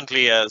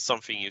definitely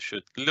something you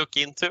should look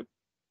into.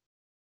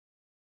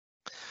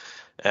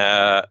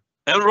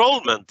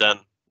 Enrollment then.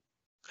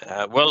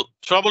 Well,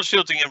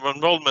 troubleshooting and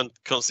enrollment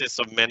consists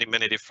of many,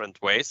 many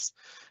different ways.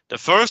 The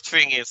first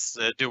thing is,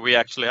 do we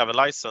actually have a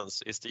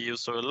license? Is the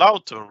user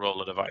allowed to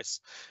enroll a device?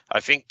 I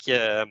think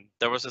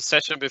there was a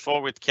session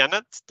before with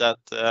Kenneth that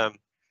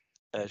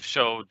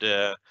showed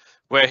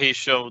where he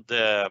showed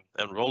the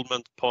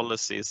enrollment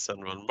policies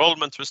and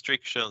enrollment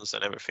restrictions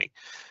and everything.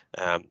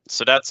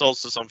 So that's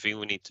also something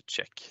we need to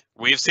check.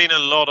 We've seen a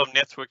lot of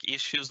network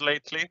issues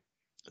lately,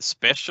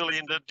 especially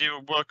in the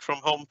work from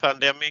home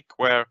pandemic,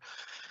 where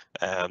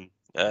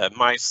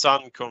my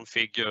son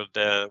configured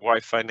the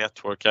Wi-Fi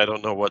network. I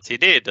don't know what he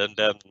did, and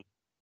then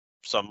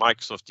some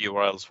Microsoft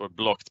URLs were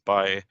blocked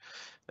by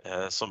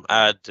some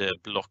ad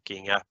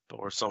blocking app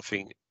or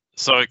something.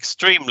 So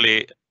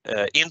extremely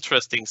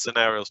interesting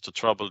scenarios to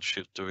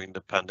troubleshoot during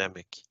the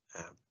pandemic.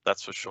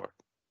 That's for sure.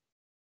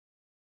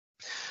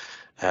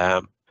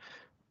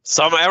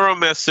 Some error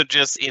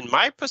messages, in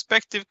my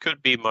perspective,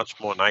 could be much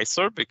more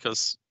nicer,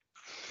 because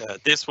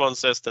this one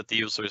says that the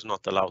user is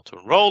not allowed to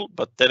enroll,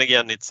 but then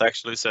again, it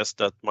actually says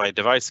that my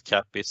device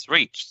cap is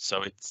reached.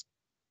 So it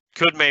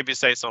could maybe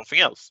say something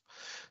else,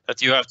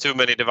 that you have too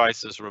many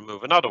devices,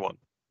 remove another one,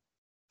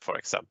 for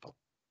example.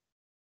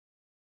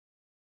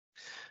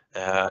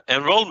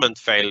 Enrollment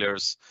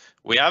failures.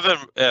 We have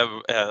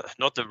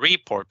not a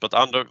report, but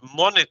under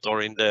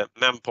monitor in the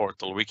MEM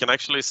portal, we can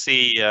actually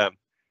see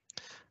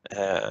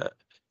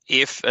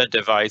if a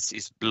device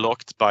is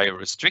blocked by a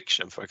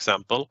restriction, for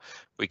example.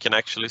 We can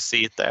actually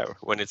see it there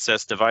when it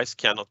says device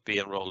cannot be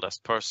enrolled as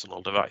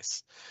personal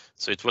device.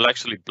 So it will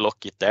actually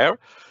block it there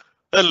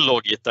and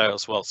log it there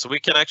as well. So we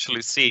can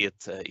actually see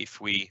it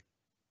if we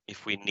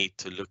need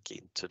to look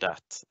into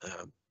that.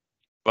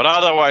 But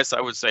otherwise,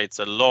 I would say it's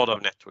a lot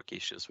of network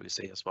issues we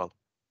see as well.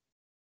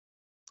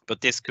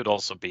 But this could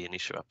also be an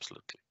issue,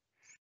 absolutely.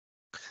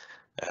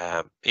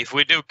 If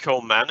we do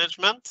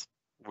co-management,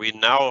 we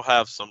now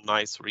have some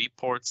nice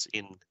reports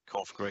in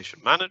Configuration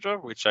Manager,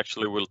 which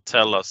actually will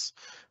tell us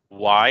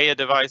why a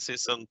device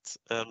isn't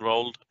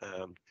enrolled,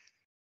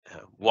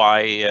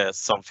 why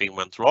something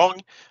went wrong.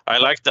 I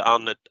like the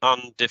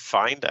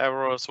undefined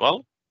error as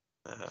well,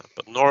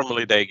 but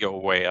normally they go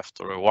away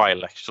after a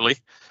while, actually.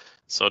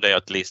 So they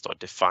at least are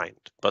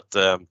defined. But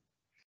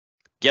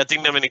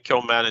getting them in a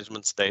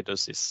co-management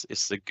status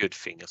is a good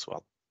thing as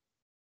well.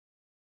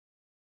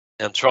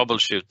 And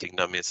troubleshooting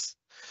them is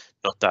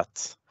not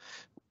that.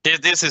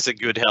 This is a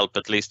good help,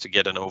 at least to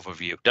get an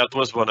overview. That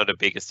was one of the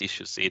biggest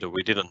issues either.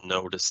 We didn't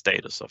know the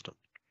status of them.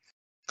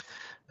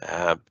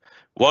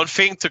 One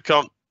thing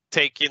to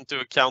take into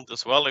account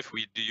as well, if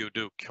you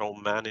do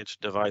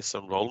co-managed device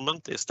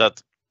enrollment, is that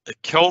a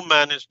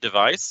co-managed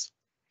device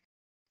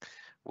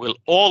will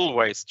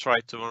always try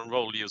to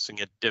enroll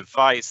using a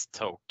device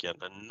token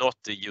and not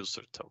the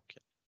user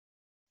token.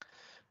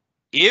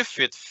 If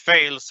it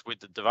fails with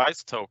the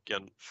device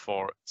token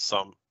for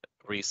some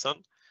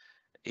reason,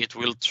 it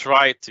will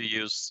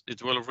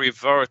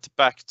revert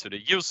back to the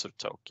user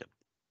token.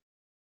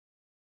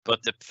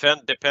 But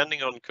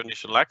depending on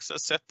conditional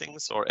access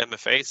settings or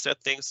MFA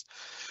settings,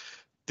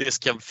 this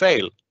can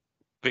fail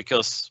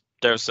because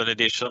there's an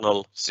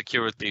additional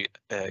security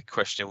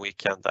question we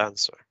can't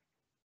answer.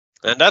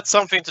 And that's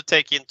something to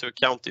take into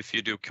account if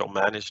you do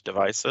co-managed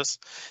devices,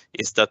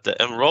 is that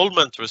the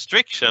enrollment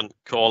restriction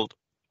called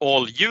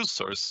all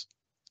users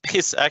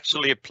is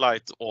actually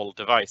applied to all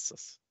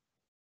devices.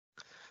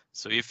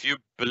 So if you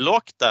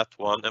block that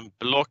one and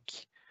block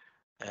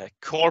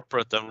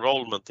corporate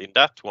enrollment in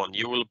that one,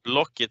 you will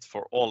block it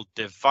for all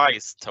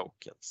device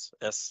tokens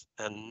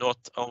and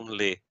not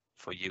only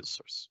for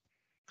users.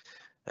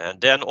 And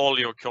then all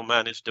your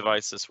co-managed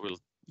devices will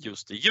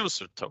use the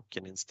user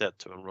token instead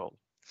to enroll.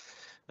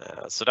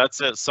 So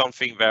that's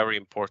something very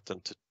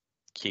important to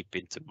keep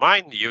into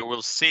mind. You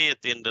will see it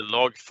in the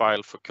log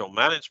file for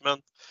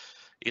co-management.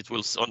 It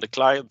will, on the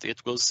client,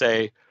 it will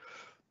say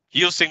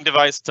using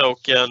device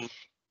token,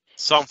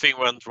 something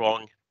went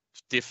wrong,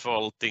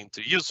 defaulting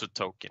to user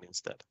token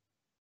instead.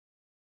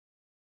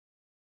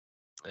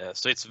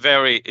 So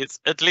it's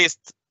at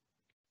least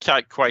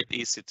quite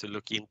easy to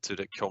look into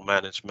the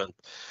co-management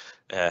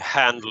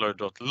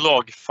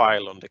handler.log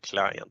file on the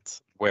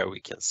client where we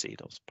can see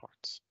those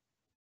parts.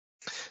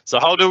 So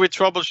how do we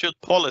troubleshoot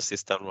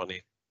policies then,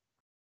 Ronni?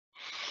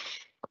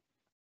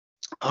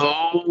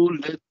 Oh,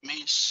 let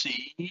me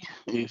see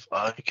if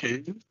I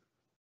can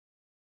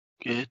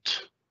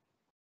get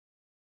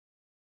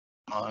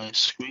my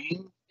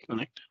screen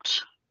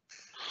connected.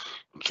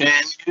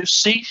 Can you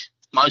see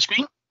my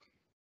screen?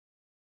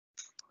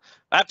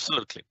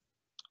 Absolutely.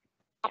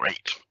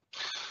 Great.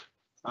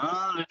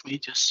 Let me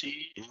just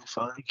see if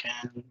I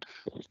can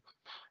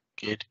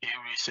get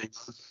everything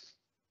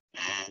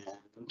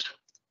and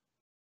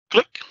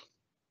click.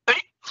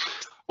 Okay.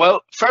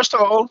 Well, first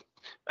of all,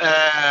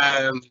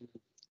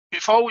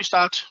 before we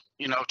start,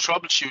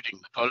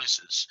 troubleshooting the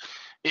policies,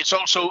 it's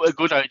also a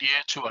good idea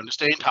to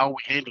understand how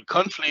we handle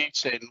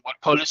conflicts and what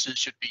policies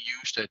should be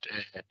used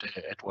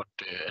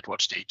at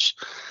what stage.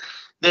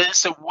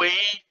 There's a way.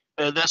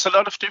 There's a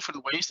lot of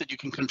different ways that you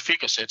can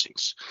configure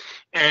settings,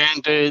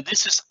 and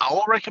this is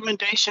our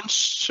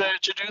recommendations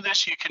to do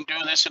this. You can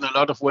do this in a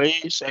lot of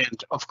ways,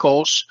 and of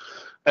course,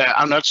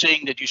 I'm not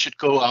saying that you should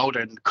go out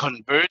and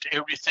convert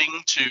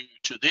everything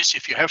to this.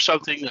 If you have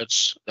something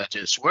that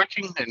is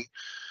working, then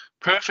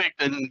perfect,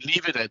 then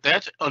leave it at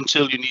that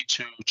until you need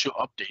to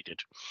update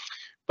it.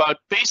 But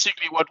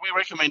basically what we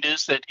recommend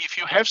is that if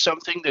you have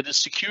something that is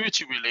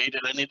security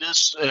related and it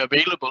is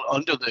available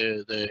under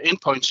the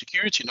endpoint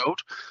security node,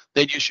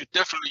 then you should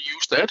definitely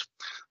use that.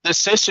 The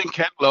session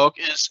catalog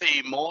is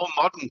a more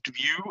modern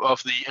view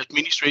of the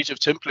administrative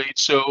template,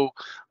 so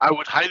I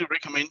would highly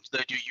recommend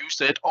that you use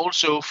that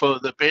also for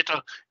the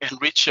better and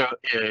richer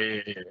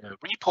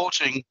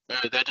reporting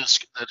that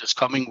is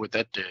coming with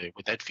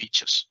that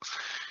features.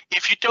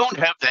 If you don't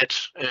have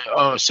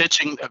that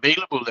setting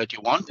available that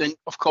you want, then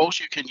of course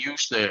you can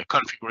use the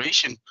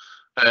configuration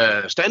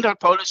standard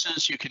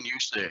policies. You can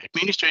use the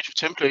administrative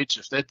templates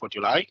if that's what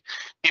you like.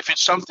 If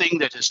it's something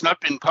that has not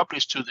been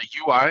published to the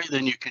UI,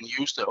 then you can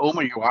use the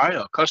OMA UI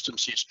or custom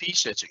CSP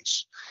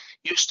settings.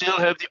 You still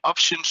have the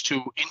options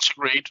to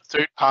integrate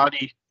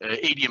third-party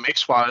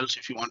ADMX files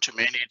if you want to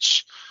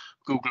manage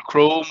Google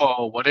Chrome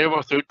or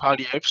whatever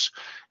third-party apps.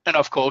 And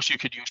of course, you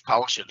could use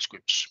PowerShell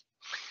scripts.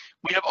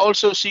 We have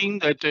also seen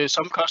that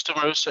some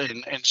customers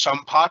and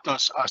some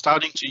partners are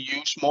starting to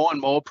use more and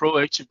more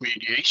proactive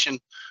mediation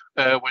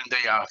when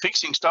they are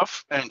fixing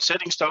stuff and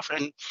setting stuff.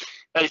 And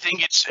I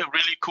think it's a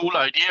really cool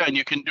idea, and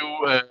you can do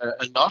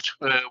a lot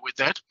with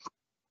that.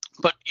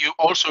 But you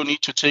also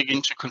need to take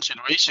into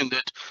consideration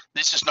that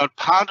this is not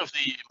part of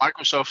the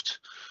Microsoft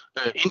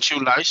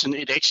Intune license.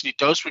 It actually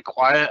does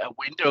require a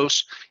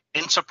Windows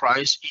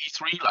Enterprise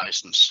E3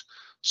 license.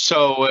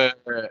 So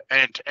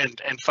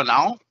and for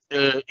now,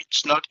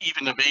 it's not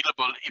even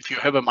available if you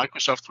have a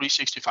Microsoft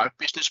 365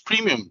 Business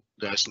Premium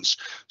license.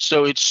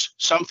 So it's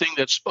something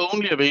that's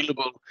only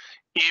available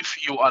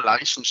if you are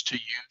licensed to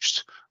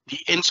use the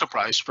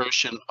enterprise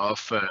version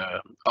of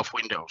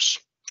Windows.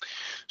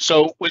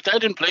 So with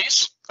that in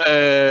place,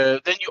 then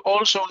you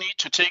also need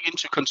to take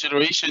into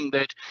consideration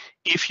that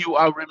if you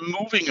are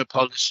removing a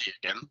policy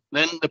again,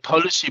 then the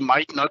policy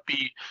might not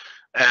be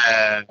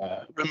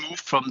removed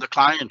from the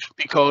client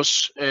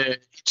because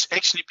it's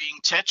actually being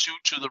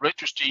tattooed to the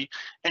registry.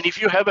 And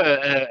if you have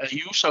a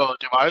user or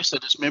device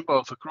that is member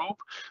of a group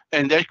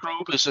and that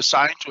group is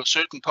assigned to a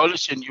certain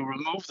policy and you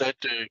remove that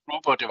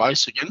group or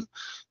device again,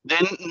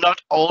 then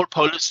not all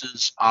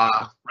policies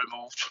are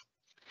removed.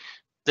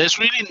 There's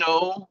really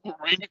no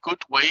really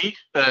good way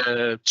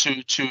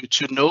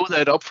to know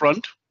that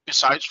upfront,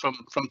 besides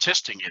from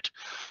testing it.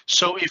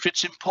 So if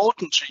it's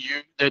important to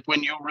you that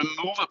when you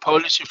remove a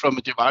policy from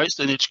a device,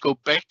 then it's go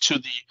back to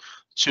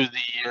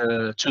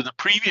the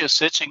previous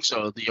settings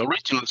or the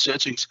original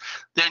settings,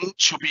 then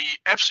to be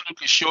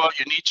absolutely sure,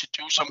 you need to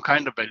do some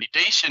kind of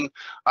validation,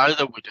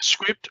 either with a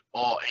script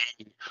or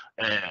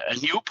a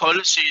new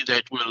policy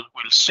that will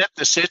set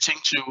the setting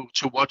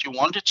to what you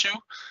want it to.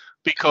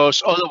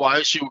 Because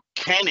otherwise you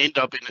can end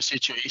up in a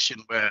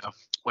situation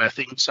where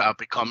things are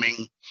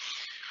becoming,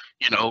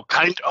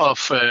 kind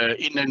of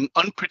in an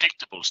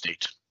unpredictable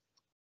state.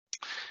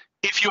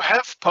 If you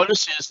have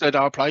policies that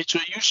are applied to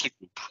a user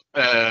group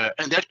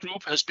and that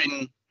group has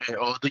been,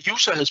 or the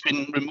user has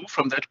been removed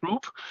from that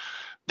group,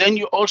 then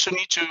you also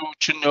need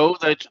to know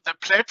that the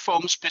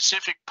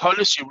platform-specific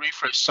policy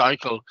refresh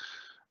cycle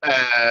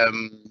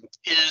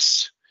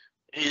is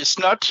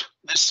not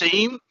the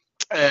same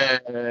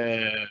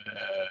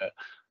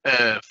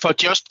for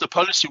just the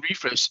policy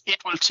refresh.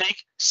 It will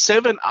take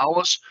 7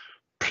 hours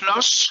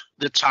plus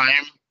the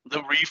time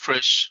the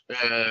refresh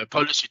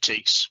policy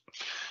takes.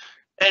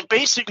 And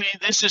basically,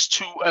 this is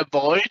to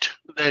avoid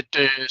that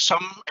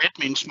some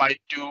admins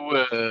might do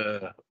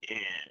a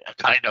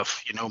kind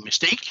of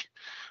mistake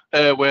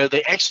where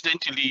they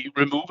accidentally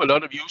remove a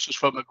lot of users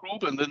from a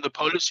group, and then the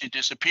policy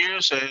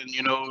disappears, and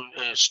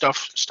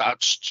stuff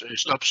stops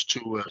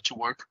to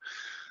work.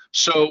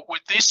 So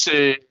with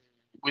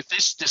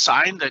this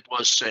design that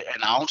was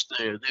announced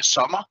this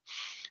summer,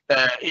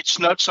 It's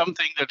not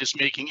something that is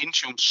making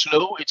Intune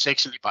slow. It's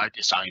actually by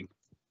design.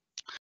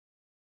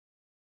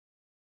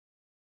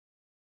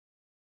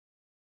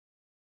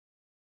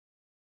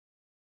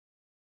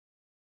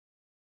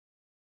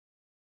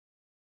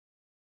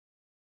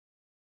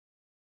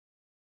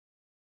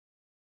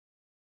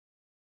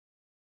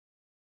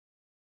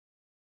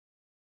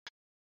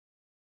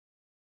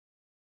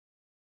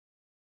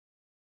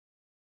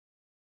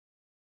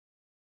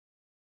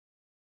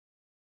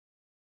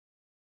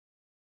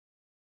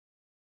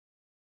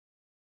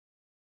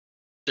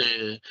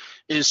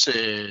 Is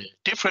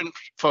different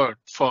for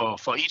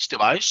each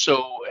device.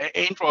 So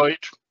Android,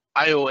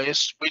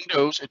 iOS,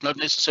 Windows, it's not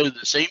necessarily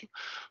the same.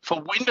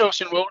 For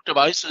Windows enrolled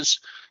devices,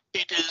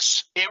 it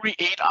is every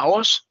 8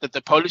 hours that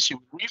the policy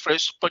will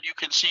refresh, but you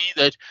can see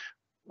that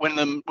when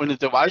the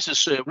device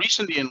is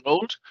recently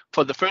enrolled,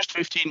 for the first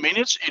 15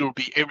 minutes, it will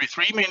be every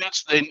 3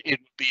 minutes, then it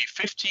will be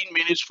 15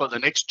 minutes for the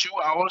next 2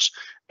 hours,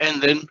 and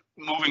then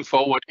moving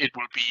forward, it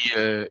will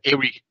be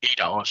every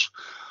 8 hours.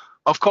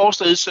 Of course,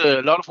 there's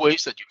a lot of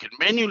ways that you can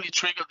manually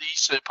trigger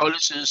these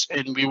policies,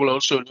 and we will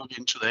also look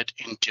into that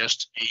in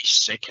just a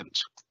second.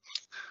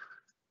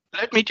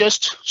 Let me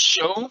just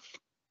show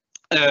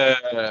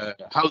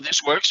how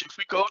this works. If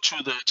we go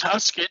to the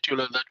task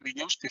scheduler that we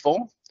used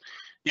before,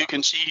 you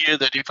can see here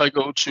that if I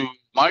go to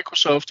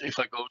Microsoft, if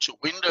I go to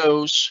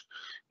Windows,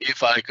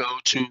 if I go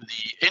to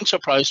the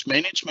enterprise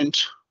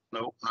management,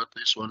 no, not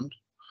this one.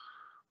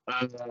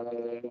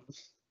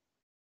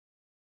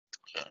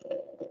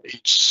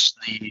 It's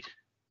the,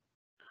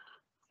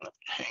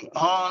 hang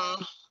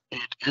on,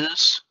 it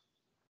is,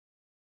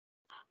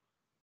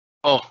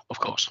 oh, of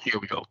course, here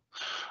we go.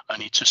 I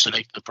need to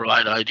select the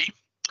provider ID.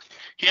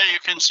 Here you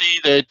can see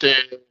that,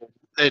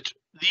 that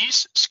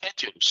these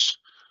schedules,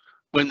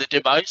 when the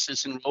device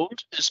is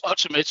enrolled, is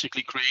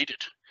automatically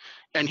created.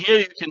 And here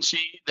you can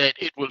see that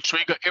it will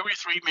trigger every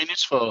 3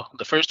 minutes for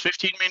the first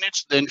 15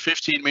 minutes, then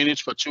 15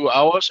 minutes for 2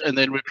 hours, and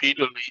then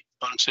repeatedly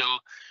until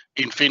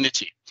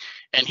infinity.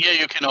 And here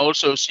you can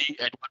also see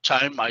at what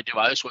time my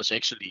device was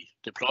actually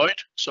deployed.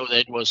 So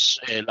that was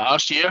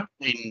last year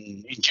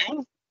in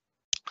June.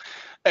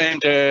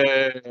 And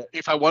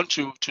if I want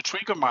to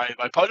trigger my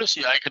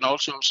policy, I can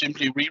also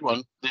simply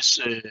rerun this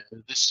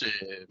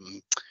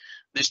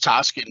this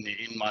task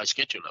in my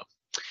scheduler.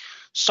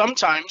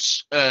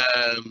 Sometimes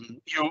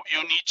you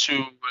need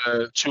to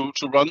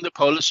run the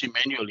policy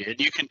manually, and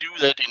you can do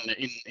that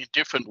in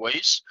different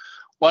ways.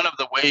 One of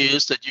the ways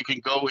is that you can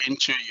go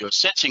into your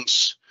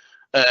settings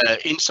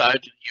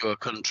inside your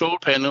control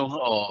panel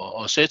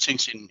or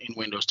settings in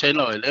Windows 10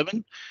 or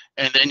 11,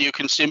 and then you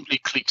can simply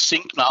click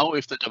sync now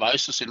if the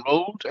device is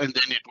enrolled, and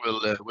then it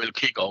will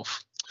kick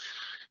off.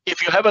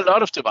 If you have a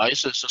lot of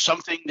devices or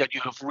something that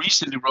you have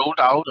recently rolled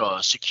out, or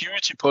a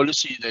security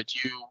policy that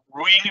you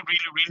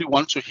really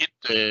want to hit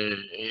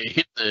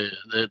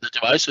the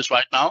devices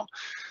right now,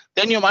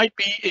 then you might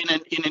be in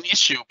an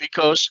issue,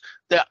 because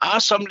there are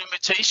some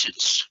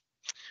limitations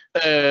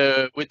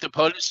with the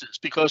policies.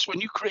 Because when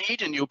you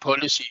create a new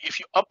policy, if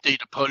you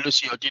update a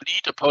policy or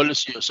delete a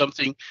policy or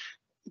something,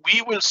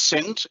 we will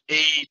send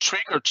a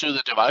trigger to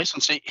the device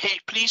and say, hey,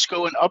 please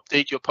go and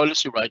update your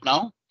policy right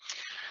now.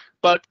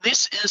 But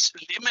this is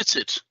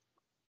limited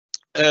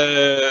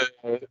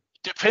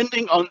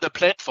depending on the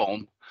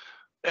platform.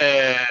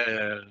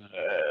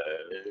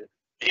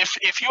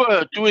 If you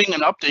are doing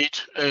an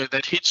update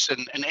that hits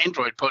an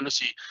Android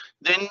policy,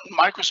 then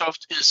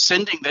Microsoft is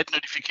sending that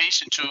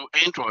notification to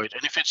Android.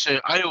 And if it's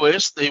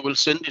iOS, they will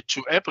send it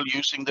to Apple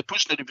using the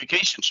push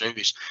notification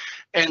service.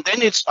 And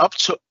then it's up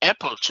to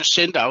Apple to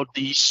send out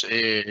these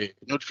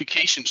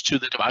notifications to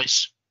the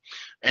device.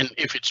 And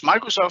if it's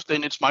Microsoft,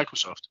 then it's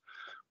Microsoft.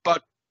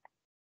 But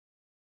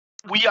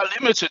we are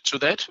limited to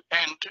that,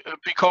 and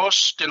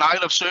because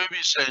denial of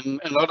service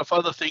and a lot of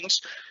other things,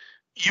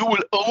 you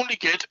will only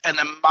get an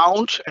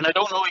amount, and I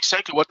don't know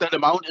exactly what that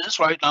amount is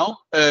right now,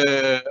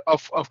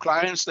 of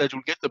clients that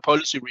will get the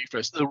policy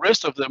refresh. The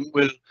rest of them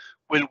will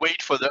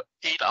wait for the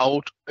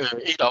 8-hour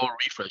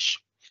refresh.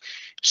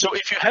 So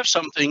if you have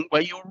something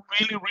where you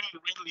really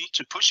need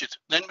to push it,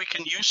 then we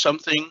can use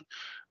something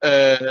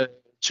to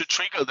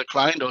trigger the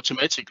client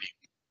automatically.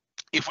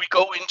 If we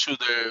go into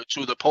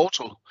the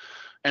portal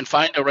and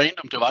find a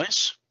random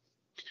device,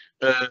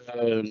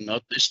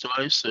 not this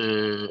device,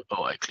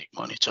 oh, I click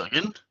monitor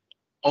again,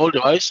 all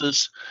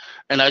devices,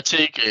 and I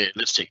take,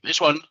 let's take this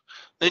one,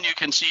 then you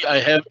can see I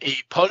have a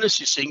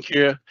policy sync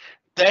here.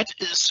 That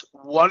is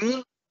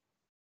one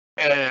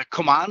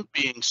command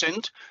being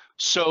sent,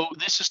 so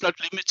this is not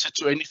limited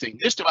to anything.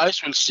 This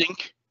device will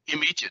sync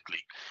immediately.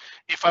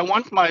 If I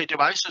want my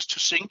devices to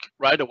sync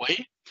right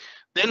away,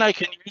 then I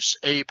can use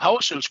a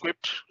PowerShell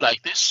script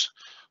like this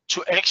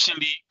to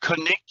actually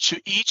connect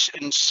to each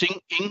and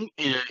sync in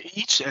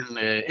each and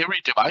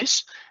every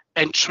device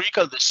and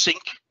trigger the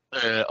sync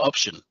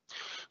option.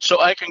 So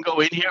I can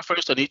go in here.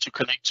 First, I need to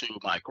connect to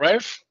my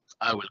graph.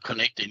 I will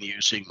connect in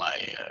using my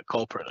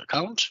corporate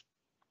account.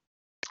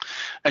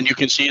 And you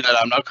can see that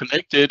I'm not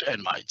connected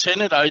and my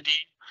tenant ID.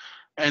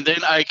 And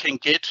then I can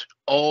get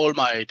all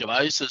my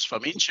devices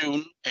from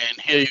Intune,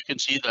 and here you can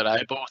see that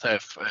I both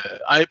have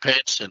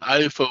iPads and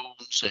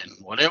iPhones and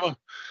whatever.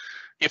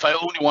 If I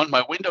only want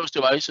my Windows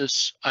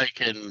devices, I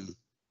can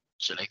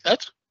select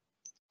that,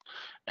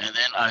 and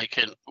then I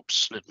can,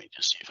 oops, let me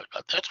just see if I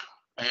got that,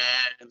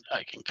 and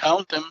I can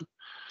count them.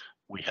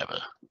 We have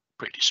a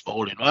pretty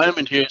small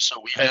environment here,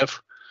 so we have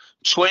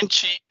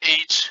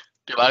 28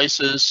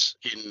 devices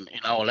in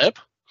our lab,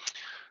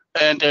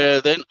 and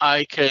then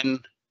I can,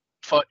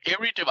 for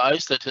every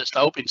device that has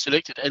now been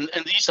selected, and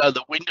these are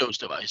the Windows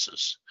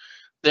devices,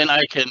 then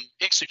I can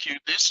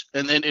execute this,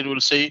 and then it will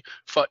say,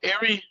 for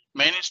every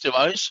managed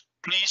device,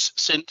 please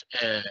send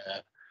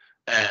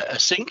a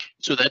sync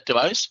to that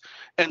device,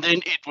 and then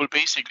it will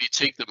basically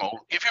take them all.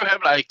 If you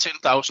have like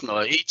 10,000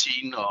 or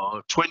 18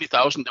 or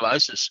 20,000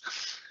 devices,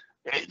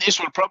 this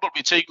will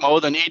probably take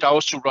more than 8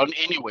 hours to run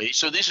anyway.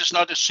 So this is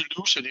not a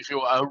solution if you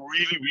are a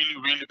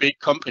really big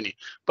company.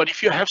 But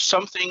if you have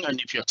something,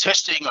 and if you're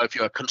testing, or if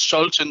you're a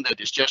consultant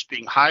that is just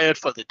being hired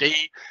for the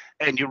day,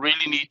 and you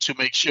really need to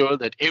make sure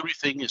that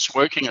everything is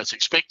working as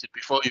expected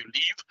before you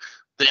leave,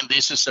 then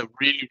this is a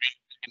really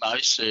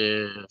nice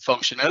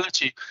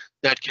functionality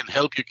that can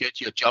help you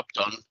get your job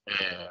done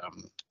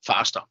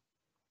faster.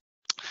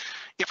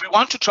 If we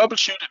want to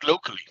troubleshoot it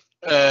locally,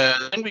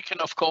 then we can,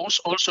 of course,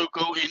 also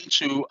go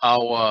into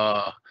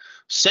our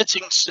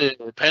settings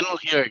panel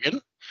here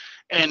again.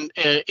 And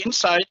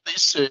inside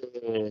this,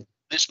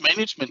 this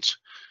management,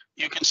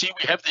 you can see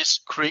we have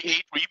this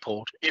create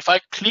report. If I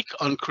click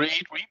on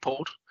create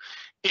report,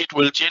 it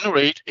will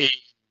generate a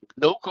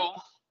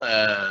local,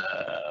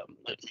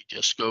 let me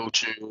just go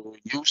to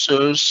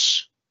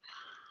users,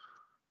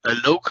 a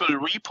local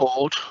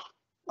report.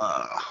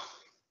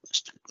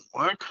 This didn't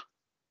work.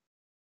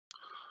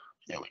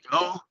 Here we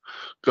go.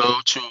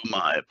 Go to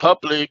my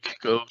public,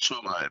 go to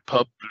my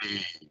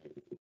public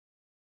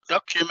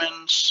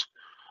documents,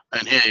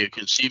 and here you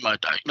can see my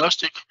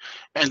diagnostic,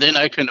 and then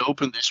I can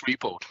open this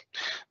report.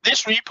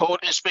 This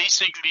report is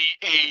basically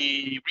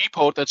a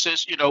report that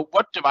says, you know,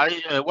 what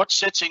device, what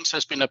settings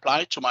has been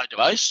applied to my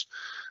device,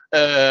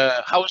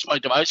 how is my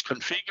device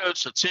configured,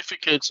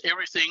 certificates,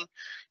 everything.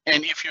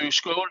 And if you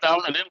scroll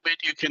down a little bit,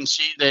 you can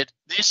see that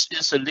this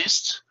is a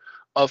list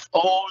of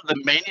all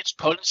the managed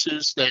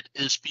policies that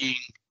is being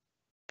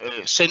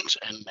sent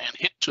and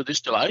hit to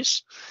this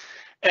device.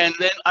 And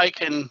then I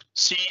can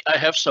see I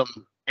have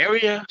some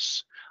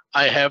areas.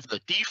 I have the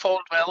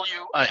default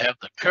value. I have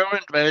the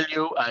current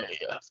value. I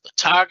have the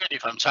target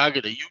if I'm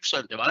targeting a user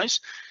and device.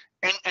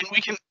 And we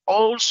can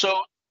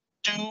also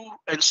do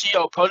and see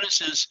our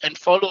policies and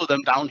follow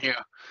them down here.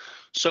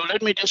 So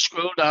let me just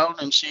scroll down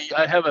and see.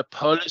 I have a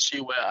policy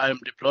where I'm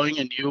deploying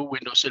a new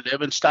Windows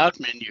 11 start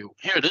menu.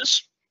 Here it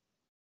is.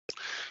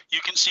 You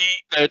can see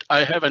that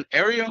I have an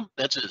area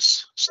that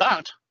is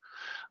start.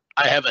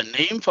 I have a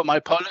name for my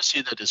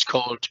policy that is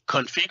called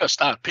configure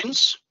start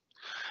pins.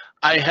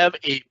 I have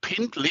a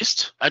pinned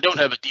list. I don't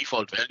have a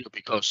default value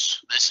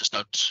because this is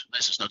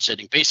not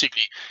setting.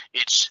 Basically,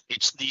 it's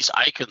these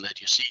icons that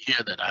you see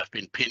here that I've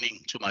been pinning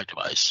to my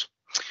device.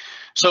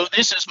 So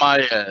this is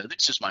my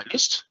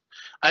list.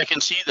 I can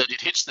see that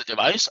it hits the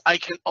device. I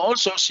can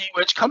also see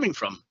where it's coming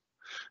from.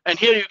 And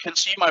here you can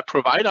see my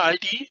provider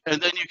ID,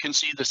 and then you can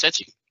see the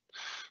setting.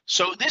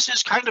 So this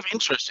is kind of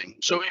interesting.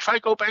 So if I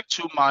go back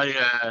to my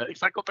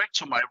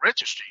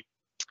registry,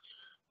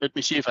 let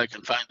me see if I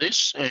can find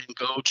this and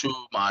go to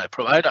my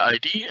provider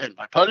ID and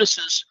my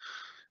policies.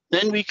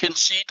 Then we can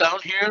see down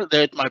here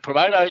that my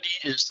provider ID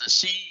is the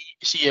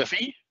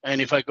CFE. And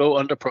if I go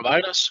under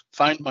providers,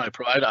 find my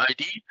provider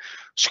ID,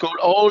 scroll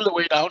all the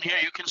way down here,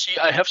 you can see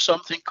I have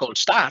something called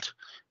start.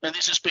 And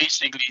this is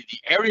basically the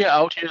area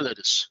out here that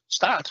is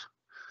start.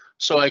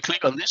 So I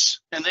click on this,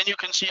 and then you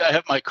can see I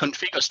have my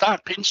configure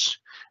start pins.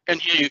 And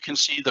here you can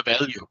see the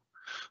value.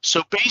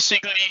 So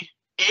basically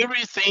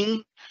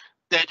everything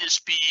that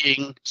is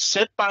being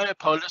set by a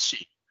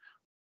policy,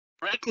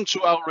 written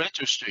to our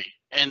registry,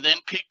 and then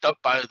picked up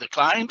by the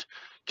client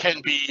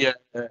can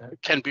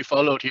be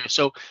followed here.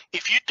 So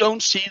if you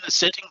don't see the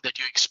setting that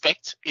you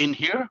expect in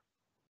here,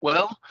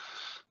 well,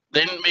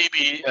 then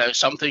maybe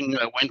something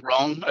went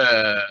wrong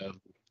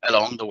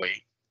along the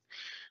way.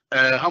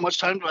 How much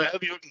time do I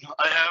have,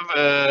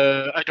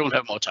 Jörgen? I don't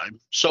have more time.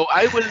 So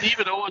I will leave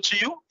it over to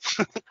you.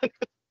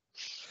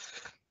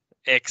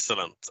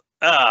 Excellent.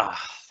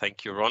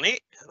 Thank you, Ronnie.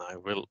 And I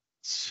will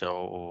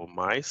show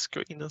my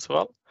screen as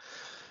well.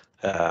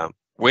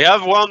 We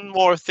have one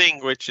more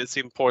thing which is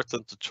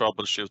important to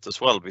troubleshoot as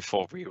well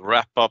before we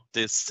wrap up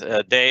this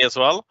day as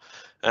well.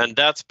 And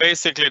that's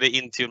basically the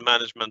Intune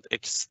Management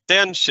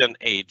Extension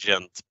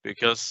Agent,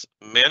 because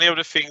many of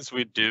the things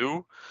we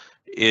do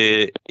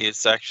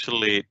is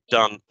actually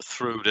done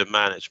through the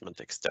management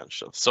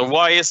extension. So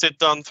why is it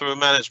done through a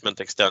management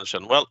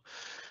extension? Well,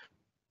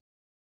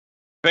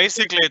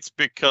 basically it's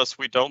because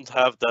we don't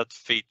have that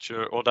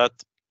feature or that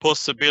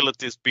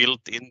possibilities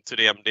built into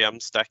the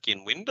MDM stack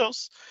in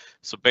Windows.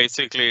 So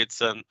basically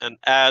it's an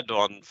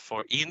add-on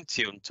for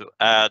Intune to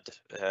add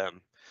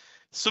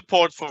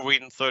support for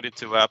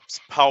Win32 apps,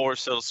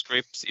 PowerShell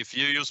scripts. If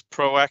you use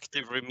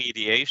proactive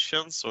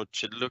remediations or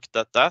looked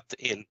at that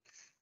in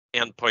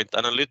endpoint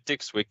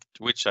analytics,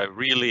 which I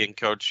really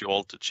encourage you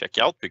all to check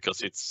out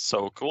because it's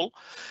so cool.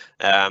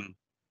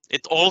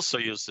 It also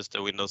uses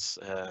the Windows,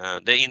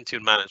 the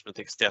Intune management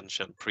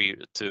extension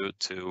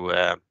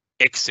to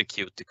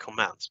execute the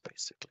commands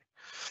basically.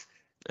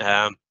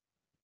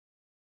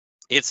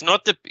 It's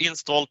not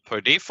installed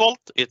per default.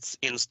 It's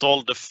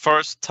installed the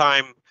first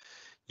time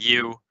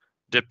you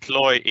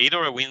deploy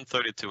either a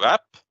Win32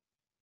 app,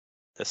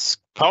 a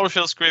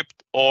PowerShell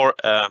script, or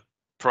a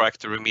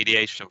proactive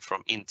remediation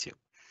from Intune.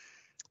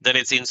 Then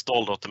it's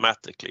installed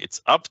automatically. It's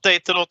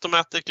updated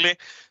automatically.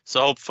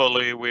 So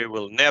hopefully we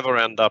will never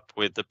end up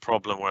with the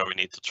problem where we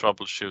need to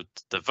troubleshoot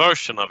the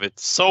version of it.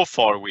 So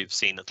far we've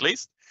seen at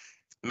least.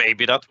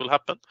 Maybe that will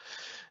happen.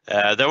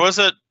 There was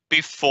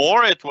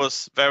before it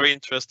was very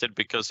interesting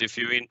because if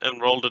you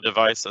enroll the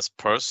device as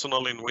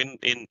personal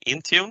in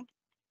Intune,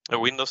 a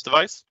Windows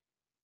device,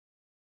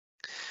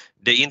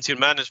 the Intune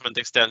management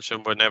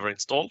extension were never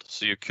installed,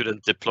 so you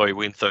couldn't deploy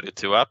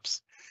Win32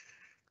 apps.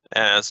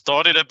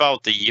 Started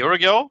about a year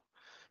ago.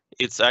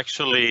 It's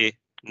actually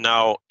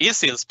now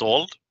is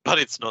installed, but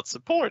it's not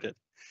supported,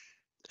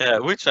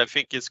 which I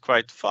think is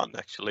quite fun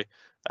actually,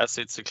 as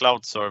it's a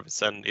cloud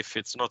service, and if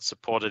it's not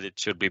supported, it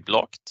should be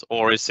blocked.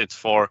 Or is it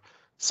for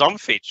some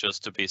features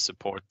to be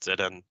supported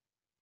and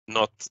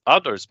not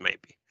others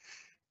maybe?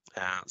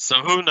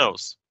 So who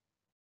knows?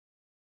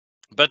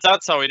 But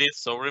that's how it is.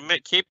 So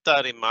keep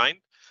that in mind,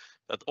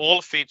 that all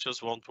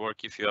features won't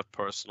work if you have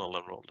personal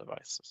enrolled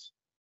devices.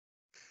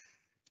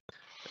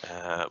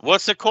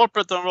 What's a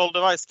corporate enrolled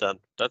device then?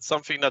 That's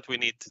something that we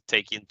need to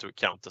take into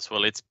account as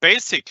well. It's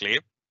basically,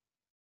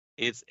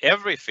 it's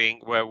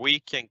everything where we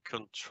can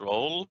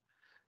control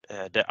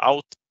the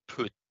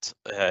output.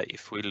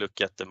 If we look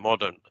at the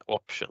modern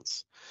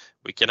options,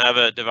 we can have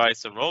a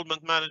device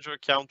enrollment manager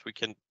account. We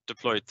can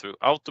deploy it through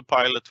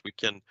autopilot. We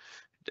can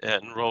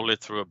enroll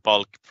it through a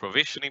bulk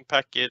provisioning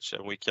package,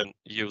 and we can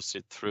use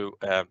it through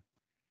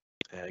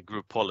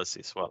group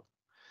policy as well.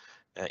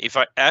 If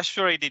I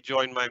Azure AD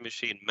join my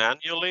machine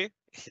manually,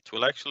 it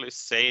will actually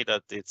say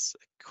that it's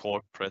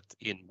corporate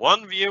in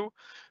one view,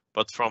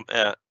 but from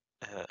a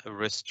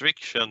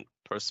restriction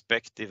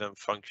perspective and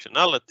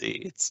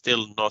functionality, it's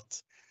still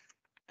not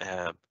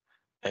a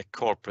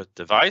corporate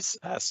device,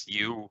 as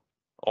you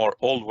are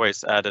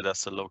always added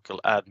as a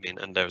local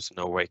admin and there's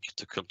no way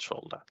to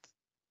control that.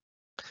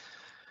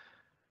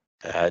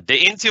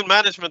 The Intune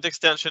management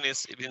extension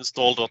is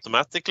installed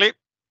automatically.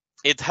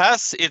 It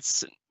has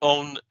its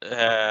own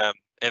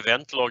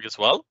event log as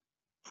well.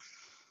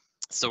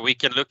 So we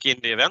can look in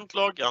the event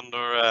log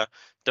under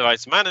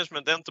device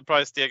management,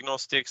 enterprise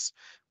diagnostics.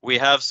 We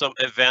have some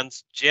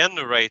events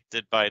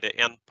generated by the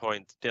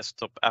endpoint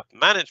desktop app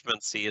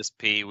management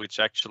CSP, which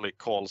actually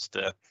calls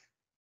the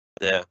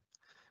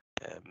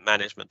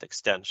management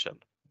extension.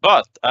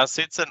 But as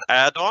it's an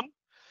add-on,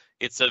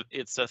 it's a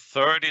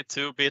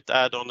 32-bit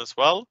add-on as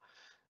well.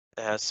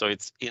 So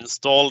it's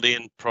installed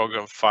in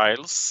program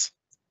files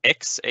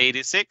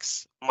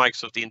x86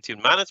 Microsoft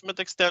Intune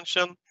management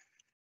extension.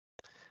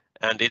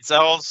 And it's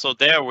also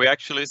there, we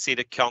actually see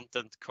the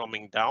content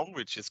coming down,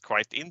 which is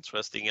quite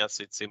interesting as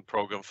it's in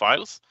program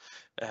files.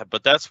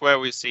 But that's where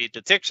we see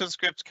detection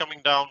scripts coming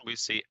down. We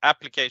see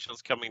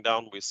applications coming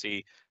down. We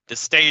see the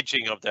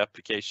staging of the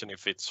application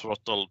if it's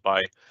throttled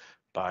by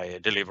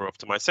deliver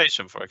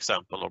optimization, for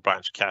example, or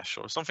branch cache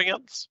or something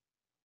else.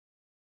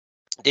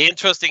 The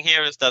interesting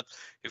here is that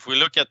if we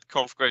look at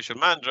configuration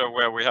manager,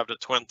 where we have the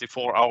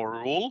 24-hour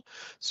rule.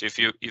 So if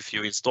you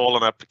install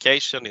an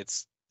application,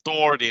 it's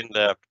stored in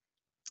the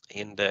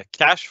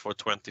cache for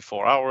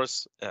 24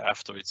 hours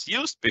after it's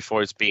used,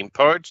 before it's being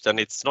purged, and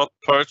it's not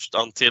purged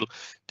until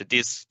the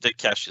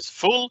cache is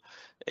full.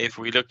 If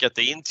we look at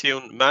the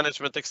Intune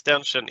management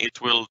extension, it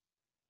will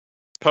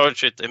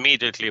purge it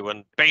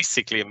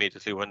basically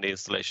immediately when the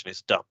installation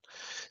is done.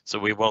 So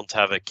we won't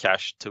have a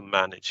cache to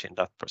manage in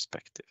that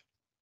perspective.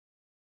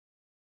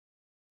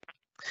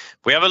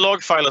 We have a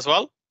log file as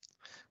well,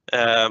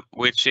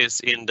 which is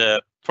in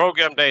the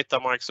program data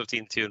Microsoft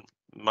Intune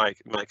my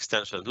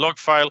extension log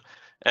file.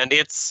 And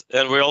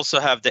we also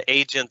have the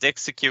agent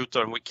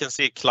executor, and we can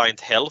see client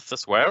health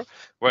as well,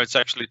 where it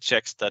actually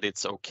checks that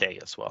it's okay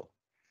as well.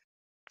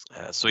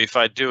 So if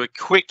I do a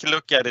quick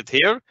look at it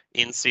here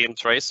in CM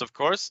Trace, of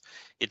course,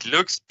 it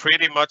looks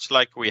pretty much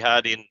like we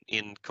had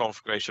in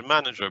Configuration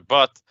Manager,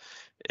 but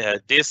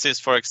this is,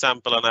 for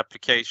example, an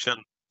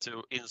application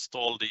to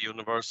install the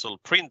universal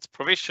print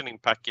provisioning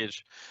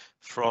package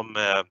from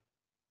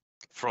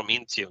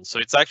Intune. So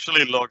it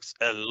actually logs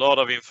a lot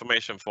of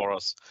information for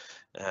us.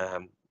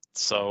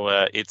 So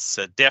it's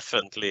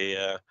definitely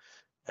a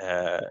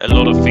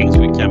lot of things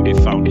we can be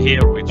found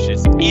here, which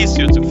is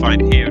easier to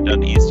find here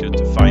than easier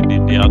to find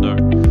in the other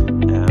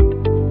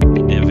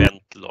in the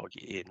event log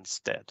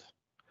instead.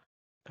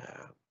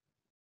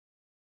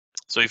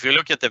 So if you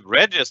look at the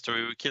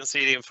registry, we can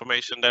see the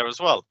information there as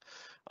well.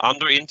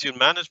 Under Intune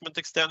management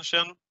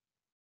extension,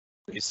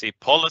 we see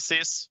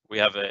policies. We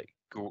have a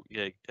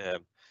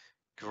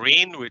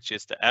green, which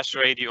is the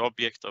Azure AD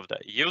object of the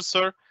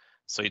user.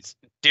 So it's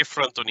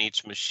different on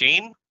each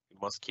machine. You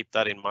must keep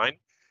that in mind.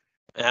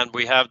 And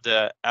we have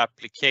the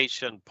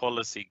application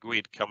policy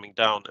grid coming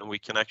down, and we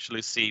can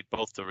actually see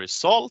both the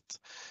result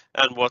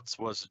and what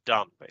was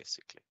done,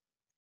 basically.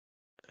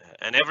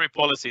 And every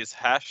policy is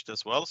hashed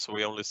as well, so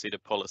we only see the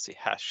policy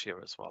hash here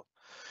as well.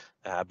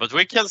 But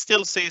we can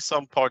still see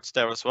some parts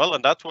there as well,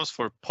 and that was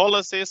for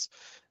policies,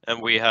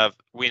 and we have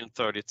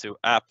Win32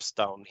 apps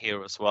down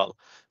here as well.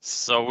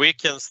 So we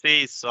can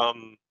see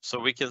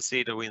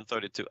the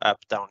Win32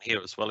 app down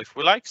here as well if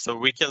we like. So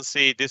we can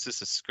see this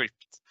is a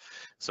script.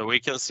 So we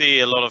can see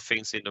a lot of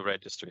things in the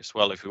registry as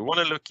well if we want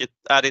to look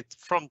at it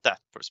from that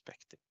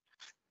perspective.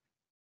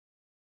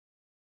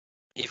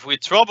 If we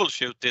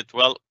troubleshoot it,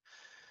 well,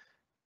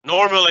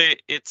 normally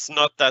it's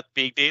not that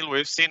big deal.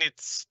 We've seen it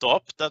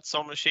stopped at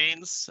some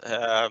machines.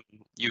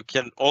 You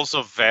can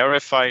also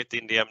verify it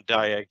in the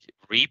MDiag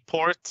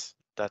report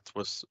that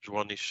was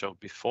Ronni showed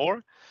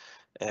before.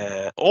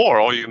 Or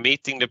are you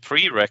meeting the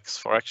prereqs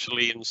for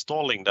actually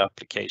installing the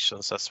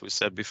applications, as we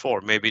said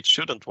before? Maybe it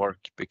shouldn't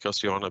work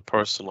because you're on a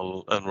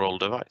personal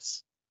enrolled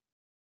device.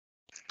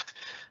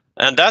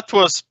 And that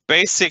was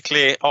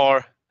basically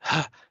our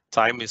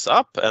time is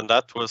up, and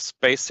that was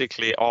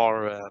basically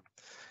our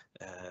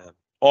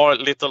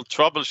little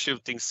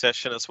troubleshooting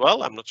session as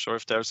well. I'm not sure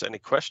if there's any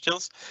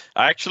questions.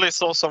 I actually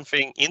saw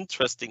something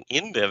interesting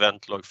in the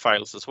event log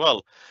files as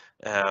well.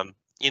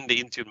 In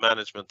the Intune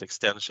management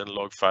extension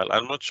log file.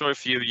 I'm not sure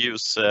if you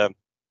use a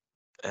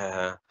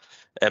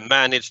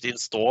managed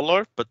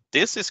installer, but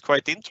this is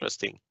quite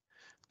interesting.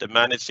 The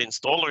managed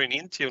installer in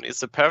Intune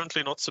is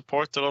apparently not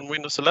supported on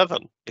Windows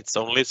 11. It's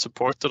only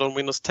supported on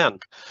Windows 10.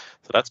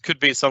 So that could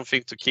be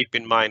something to keep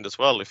in mind as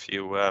well if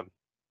you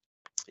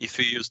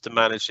use the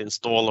managed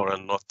installer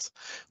and not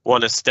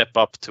want to step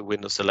up to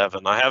Windows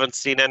 11. I haven't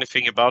seen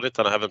anything about it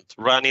and I haven't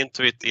run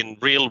into it in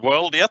real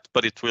world yet,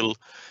 but it will.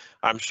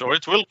 I'm sure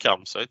it will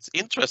come, so it's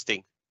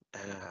interesting.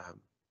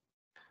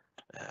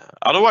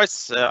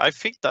 Otherwise, I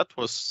think that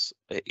was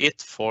it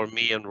for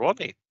me and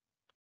Ronni.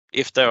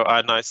 If there are,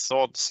 and I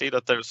see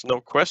that there's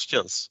no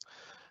questions.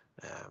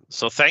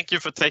 So thank you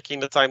for taking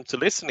the time to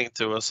listening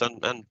to us,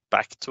 and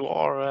back to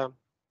our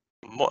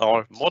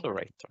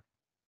moderator.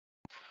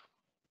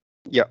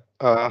 Yeah.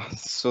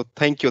 So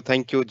thank you,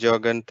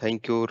 Jörgen.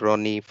 Thank you,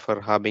 Ronni, for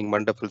having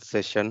wonderful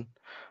session,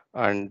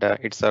 and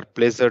it's our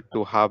pleasure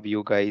to have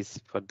you guys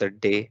for the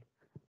day.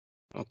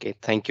 Okay,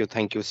 thank you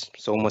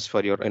so much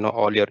for your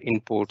all your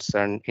inputs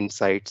and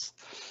insights.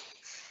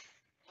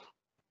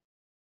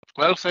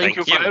 Well, thank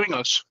you for having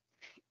us.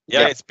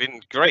 Yeah, it's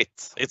been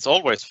great. It's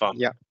always fun.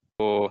 Yeah.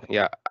 So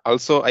yeah,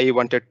 also I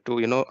wanted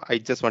to I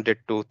just wanted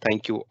to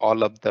thank you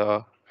all of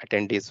the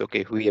attendees.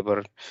 Okay,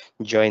 whoever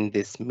joined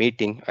this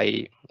meeting,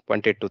 I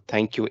wanted to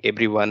thank you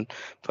everyone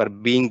for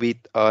being with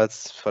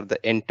us for the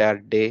entire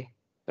day.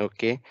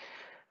 Okay,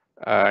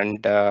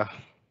 and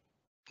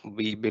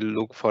we will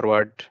look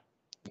forward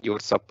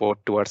your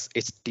support towards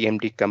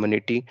HTMD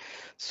community.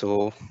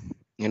 So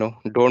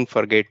don't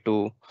forget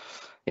to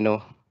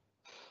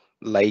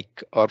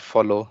like or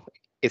follow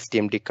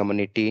HTMD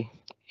community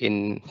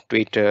in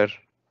Twitter,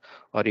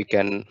 or you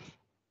can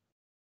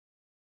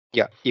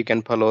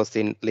follow us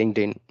in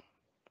LinkedIn.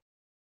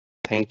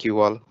 Thank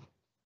you all.